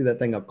you got to see that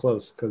thing up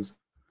close because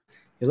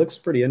it looks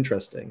pretty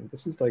interesting.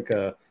 This is like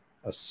a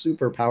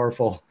super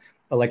powerful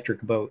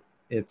electric boat.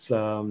 It's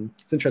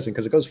interesting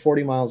because it goes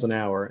 40 miles an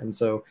hour, and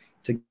so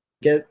to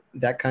get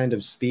that kind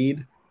of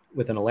speed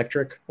with an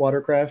electric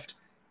watercraft,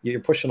 you're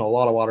pushing a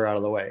lot of water out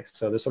of the way.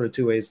 So there's sort of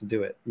two ways to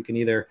do it. You can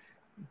either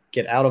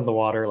get out of the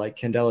water like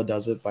Candela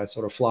does it by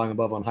sort of flying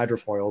above on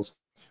hydrofoils,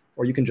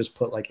 or you can just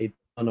put like a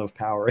ton of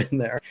power in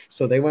there.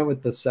 So they went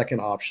with the second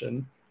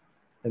option,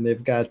 and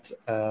they've got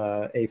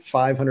a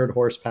 500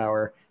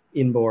 horsepower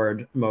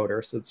inboard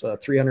motor. So it's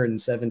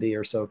 370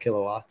 or so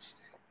kilowatts.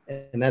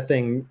 and that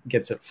thing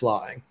gets it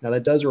flying. Now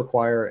that does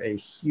require a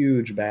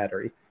huge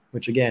battery,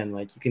 which again,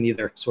 like you can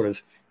either sort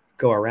of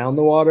go around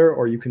the water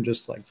or you can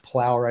just like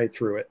plow right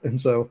through it. And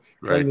so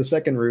going Right. the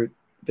second route,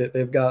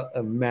 they've got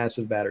a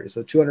massive battery,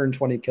 so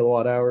 220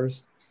 kilowatt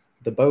hours.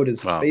 The boat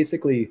is Wow.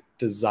 basically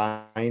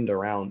designed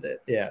around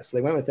it. Yeah, so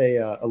they went with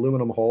a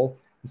aluminum hull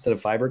instead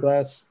of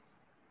fiberglass.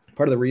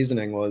 Part of the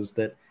reasoning was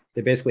that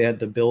they basically had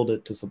to build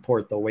it to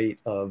support the weight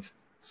of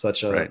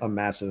such Right. a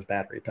massive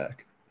battery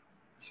pack.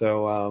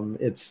 So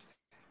it's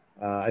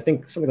I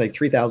think something like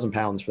 3,000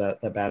 pounds for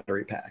that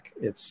battery pack.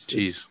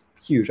 Jeez. It's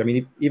huge. I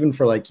mean, even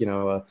for like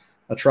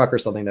a truck or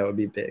something that would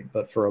be big,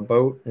 but for a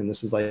boat, and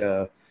this is like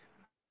a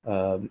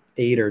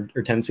 8 or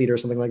 10 seat or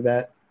something like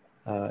that,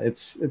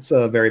 it's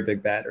a very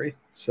big battery.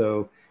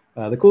 So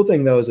the cool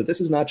thing though is that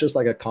this is not just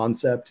like a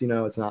concept.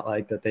 It's not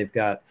like that they've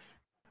got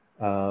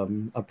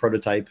a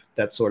prototype,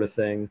 that sort of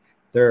thing.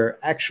 They're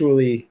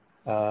actually,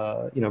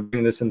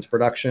 bringing this into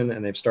production,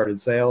 and they've started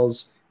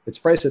sales. It's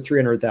priced at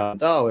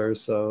 $300,000,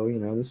 so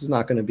this is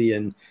not going to be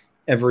in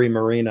every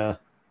marina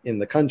in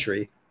the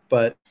country.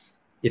 But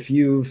if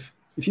you've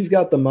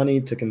got the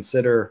money to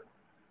consider,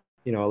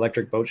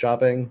 electric boat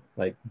shopping,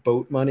 like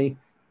boat money,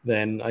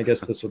 then I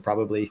guess this would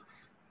probably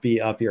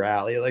be up your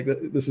alley. Like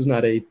this is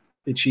not a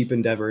cheap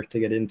endeavor to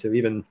get into,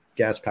 even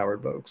gas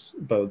powered boats,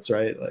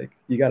 right? Like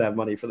you got to have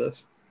money for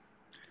this.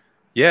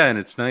 Yeah, and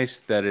it's nice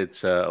that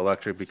it's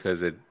electric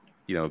because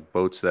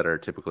boats that are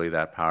typically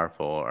that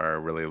powerful are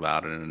really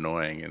loud and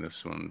annoying, and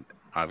this one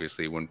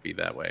obviously wouldn't be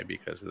that way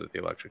because of the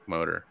electric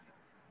motor.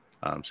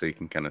 So you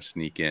can kind of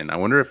sneak in. I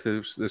wonder if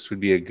this would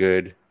be a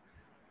good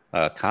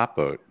cop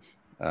boat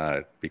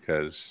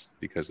because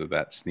of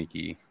that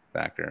sneaky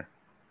factor.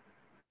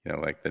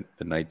 Like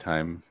the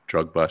nighttime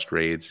drug bust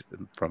raids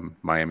from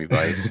Miami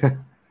Vice.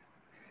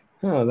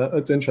 Oh,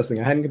 that's interesting.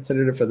 I hadn't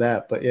considered it for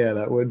that, but yeah,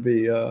 that would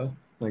be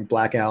like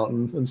blackout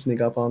and sneak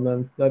up on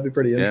them. That'd be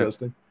pretty Yeah.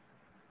 interesting.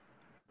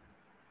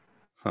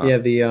 Huh. Yeah,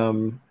 the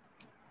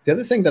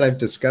other thing that I've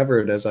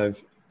discovered as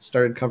I've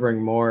started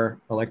covering more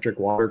electric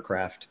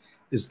watercraft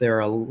is there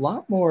are a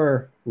lot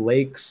more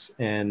lakes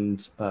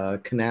and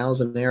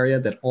canals in an area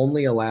that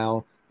only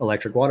allow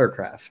electric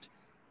watercraft.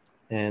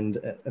 And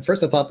at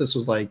first, I thought this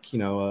was like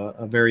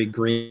a very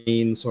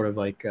green sort of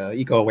like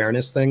eco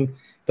awareness thing,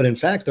 but in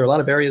fact, there are a lot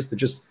of areas that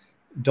just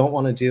don't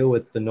want to deal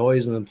with the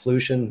noise and the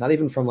pollution, not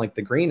even from like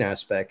the green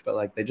aspect, but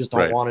like they just don't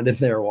Right. want it in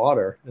their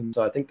water. And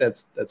so I think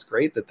that's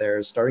great that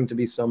there's starting to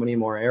be so many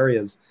more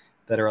areas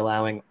that are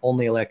allowing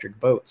only electric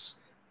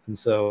boats. And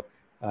so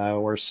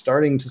we're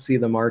starting to see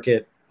the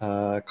market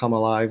come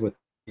alive with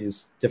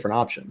these different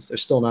options.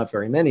 There's still not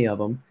very many of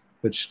them,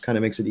 which kind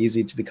of makes it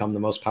easy to become the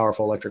most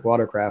powerful electric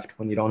watercraft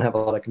when you don't have a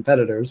lot of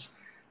competitors.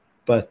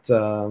 But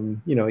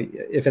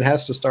if it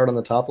has to start on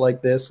the top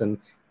like this and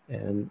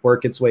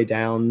work its way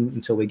down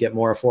until we get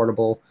more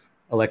affordable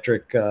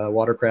electric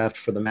watercraft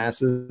for the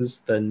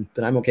masses, then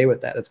I'm okay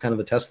with that. That's kind of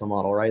the Tesla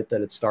model, right?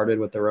 That it started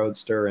with the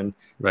Roadster, and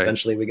Right.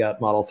 eventually we got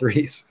Model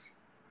 3s.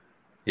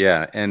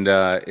 Yeah, and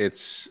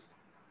it's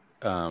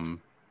well,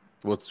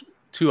 it's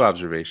two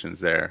observations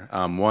there.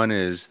 One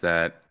is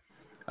that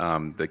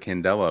the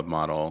Candela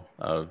model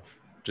of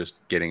just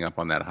getting up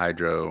on that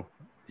hydro,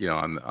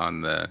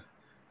 on the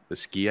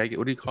ski.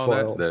 What do you The call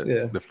that? foils, The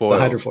yeah, the the foils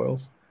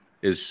hydrofoils.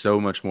 is so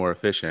much more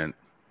efficient.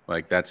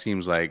 Like that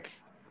seems like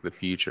the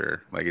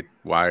future. Like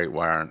why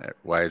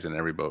isn't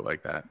every boat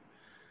like that?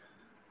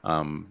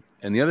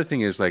 And the other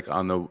thing is like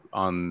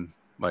on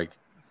like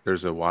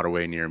there's a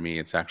waterway near me.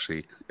 It's called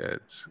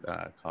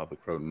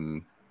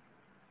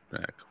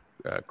the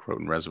uh,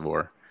 Croton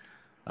Reservoir.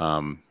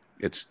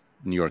 It's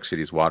New York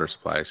City's water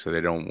supply, so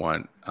they don't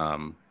want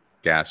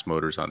gas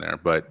motors on there.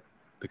 But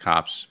the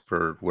cops,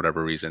 for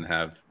whatever reason,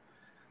 have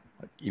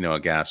a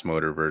gas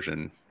motor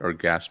version or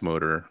gas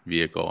motor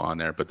vehicle on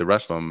there. But the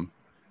rest of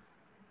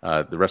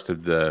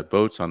the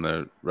boats on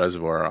the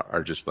reservoir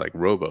are just like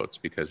rowboats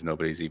because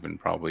nobody's even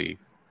probably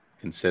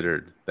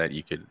considered that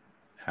you could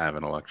have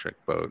an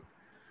electric boat.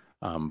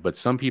 But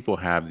some people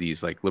have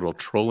these like little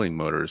trolling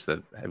motors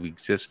that have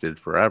existed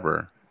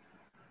forever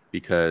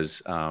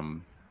because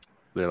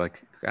they're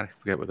like I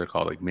forget what they're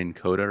called, like Minn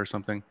Kota or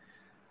something.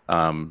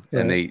 And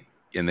Right. they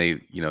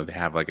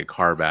have like a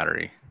car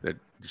battery that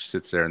just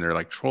sits there, and they're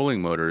like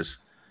trolling motors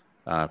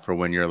for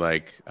when you're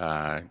like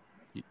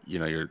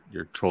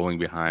you're trolling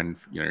behind,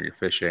 you're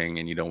fishing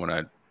and you don't want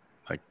to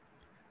like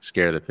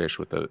scare the fish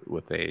with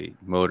a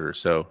motor.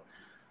 So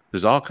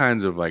there's all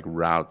kinds of like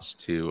routes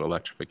to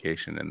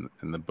electrification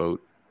in the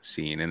boat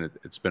scene, and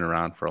it's been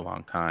around for a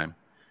long time.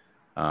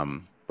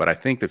 But I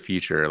think the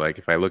future, like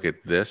if I look at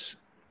this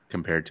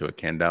compared to a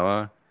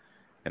Candela,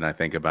 and I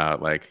think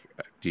about like,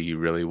 do you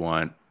really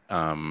want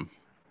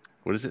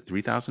what is it,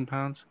 3,000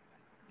 pounds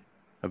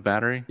of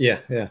battery? Yeah,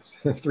 yeah,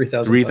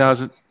 3,000 pounds.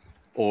 3,000,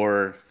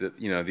 or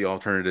the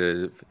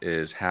alternative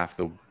is half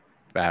the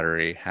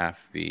battery, half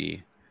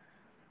the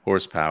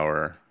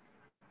horsepower,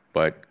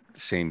 but the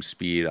same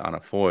speed on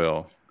a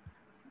foil.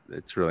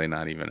 It's really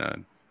not even a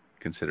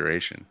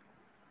consideration.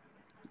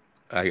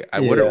 I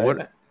Yeah,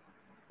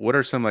 what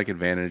are some like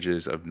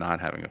advantages of not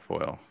having a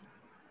foil?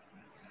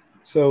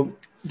 So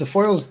the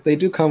foils, they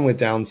do come with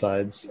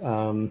downsides.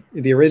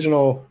 The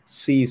original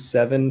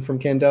C7 from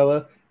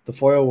Candela, the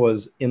foil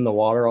was in the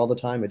water all the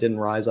time. It didn't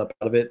rise up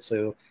out of it.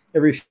 So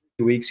every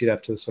few weeks, you'd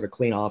have to sort of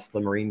clean off the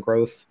marine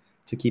growth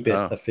to keep it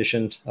Oh,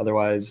 efficient.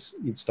 Otherwise,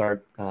 you'd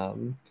start,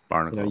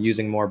 barnacles.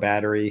 using more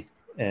battery.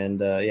 And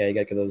yeah, you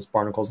got to get those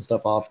barnacles and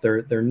stuff off.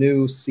 Their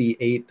new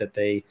C8 that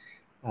they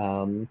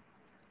um,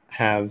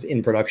 have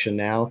in production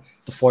now,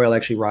 the foil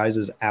actually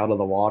rises out of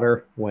the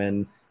water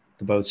when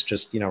the boat's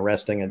just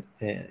resting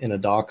in a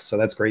dock. So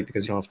that's great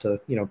because you don't have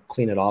to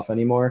clean it off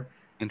anymore.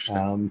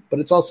 Interesting. But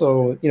it's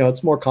also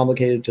it's more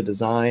complicated to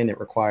design. It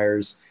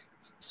requires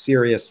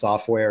serious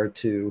software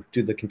to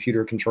do the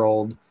computer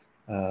controlled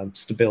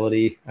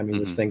stability. I mean,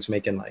 this Hmm. thing's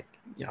making like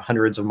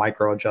hundreds of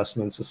micro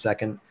adjustments a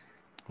second.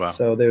 Wow.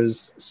 So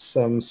there's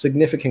some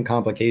significant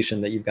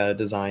complication that you've got to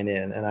design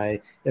in. And I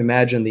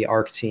imagine the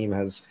ARC team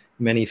has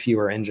many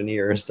fewer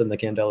engineers than the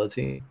Candela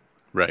team.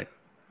 Right.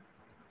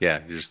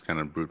 Yeah, you're just kind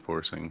of brute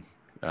forcing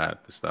the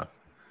stuff.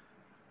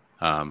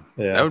 Yeah.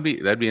 That'd be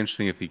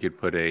interesting if you could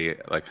put a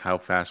like how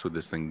fast would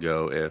this thing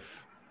go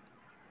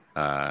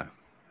uh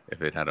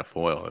if it had a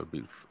foil?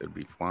 It'd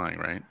be flying,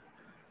 right?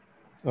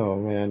 Oh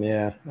man,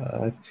 yeah.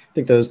 I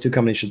think those two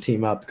companies should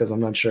team up because I'm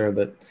not sure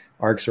that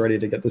ARC's ready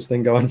to get this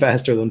thing going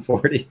faster than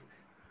 40.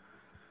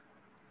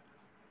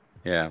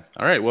 Yeah.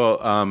 All right.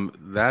 Well,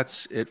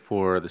 that's it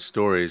for the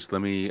stories.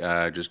 Let me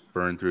just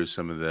burn through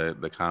some of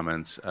the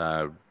comments.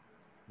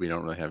 We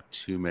don't really have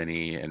too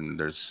many, and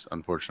there's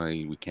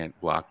unfortunately we can't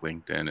block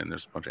LinkedIn, and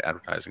there's a bunch of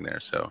advertising there.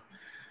 So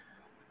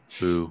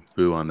boo,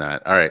 boo on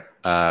that. All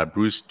right.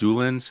 Bruce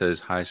Doolin says,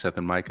 "Hi, Seth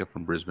and Micah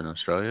from Brisbane,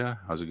 Australia.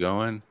 How's it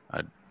going?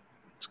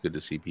 It's good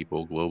to see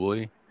people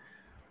globally."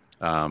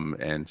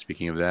 And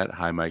speaking of that,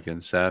 hi, Micah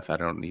and Seth. I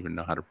don't even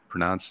know how to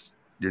pronounce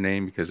your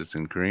name because it's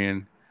in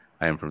Korean.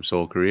 I am from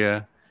Seoul,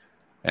 Korea,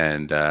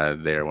 and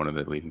they are one of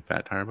the leading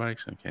fat tire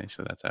bikes. Okay,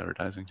 so that's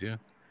advertising too.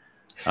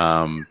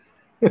 Um,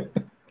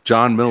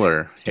 John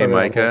Miller. Hey, Started out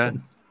Micah.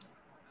 wholesome.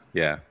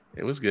 Yeah,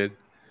 it was good.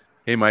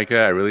 Hey, Micah,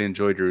 I really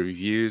enjoyed your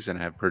reviews and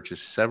have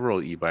purchased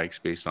several e-bikes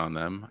based on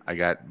them. I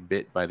got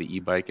bit by the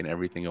e-bike and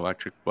everything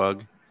electric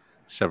bug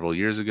several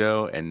years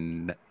ago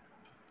and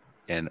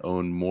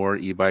own more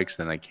e-bikes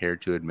than I care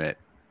to admit.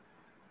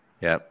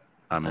 Yep,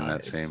 I'm in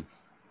that Nice.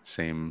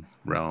 same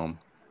realm.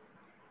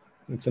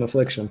 It's an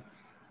affliction.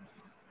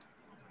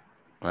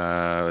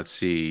 Let's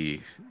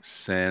see.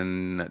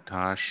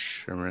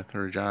 Santosh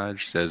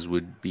Amritharaj says,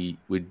 would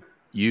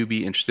you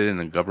be interested in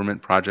a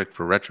government project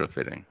for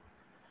retrofitting?"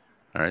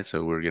 All right,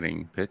 so we're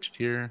getting pitched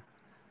here.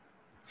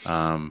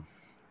 Um,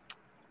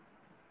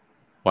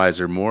 why is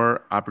there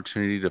more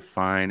opportunity to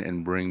find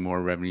and bring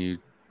more revenue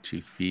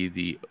to feed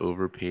the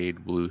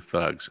overpaid blue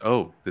thugs?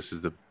 Oh, this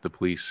is the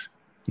police.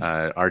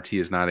 RT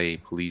is not a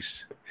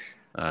police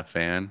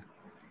fan.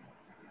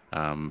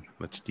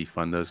 Let's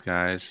defund those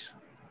guys.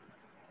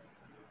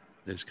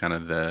 Is kind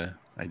of the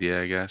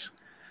idea, I guess.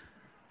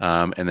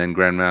 And then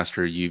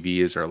Grandmaster UV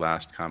is our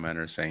last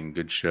commenter saying,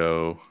 "Good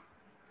show.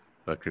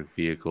 Electric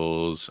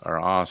vehicles are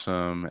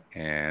awesome.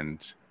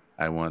 And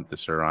I want the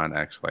Suron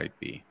X Lite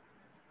B,"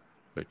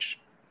 which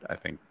I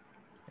think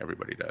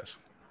everybody does.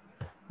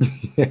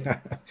 Yeah,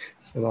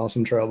 it's an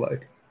awesome trail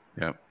bike.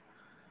 Yep.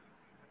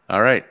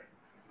 All right.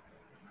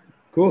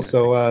 Cool. I think,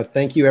 So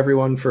thank you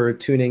everyone for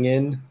tuning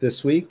in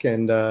this week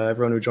and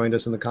everyone who joined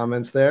us in the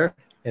comments there.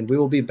 And we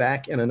will be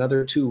back in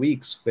another 2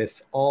 weeks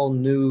with all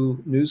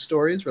new news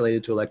stories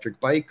related to electric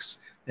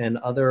bikes and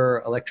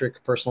other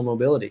electric personal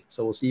mobility.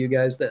 So we'll see you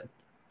guys then.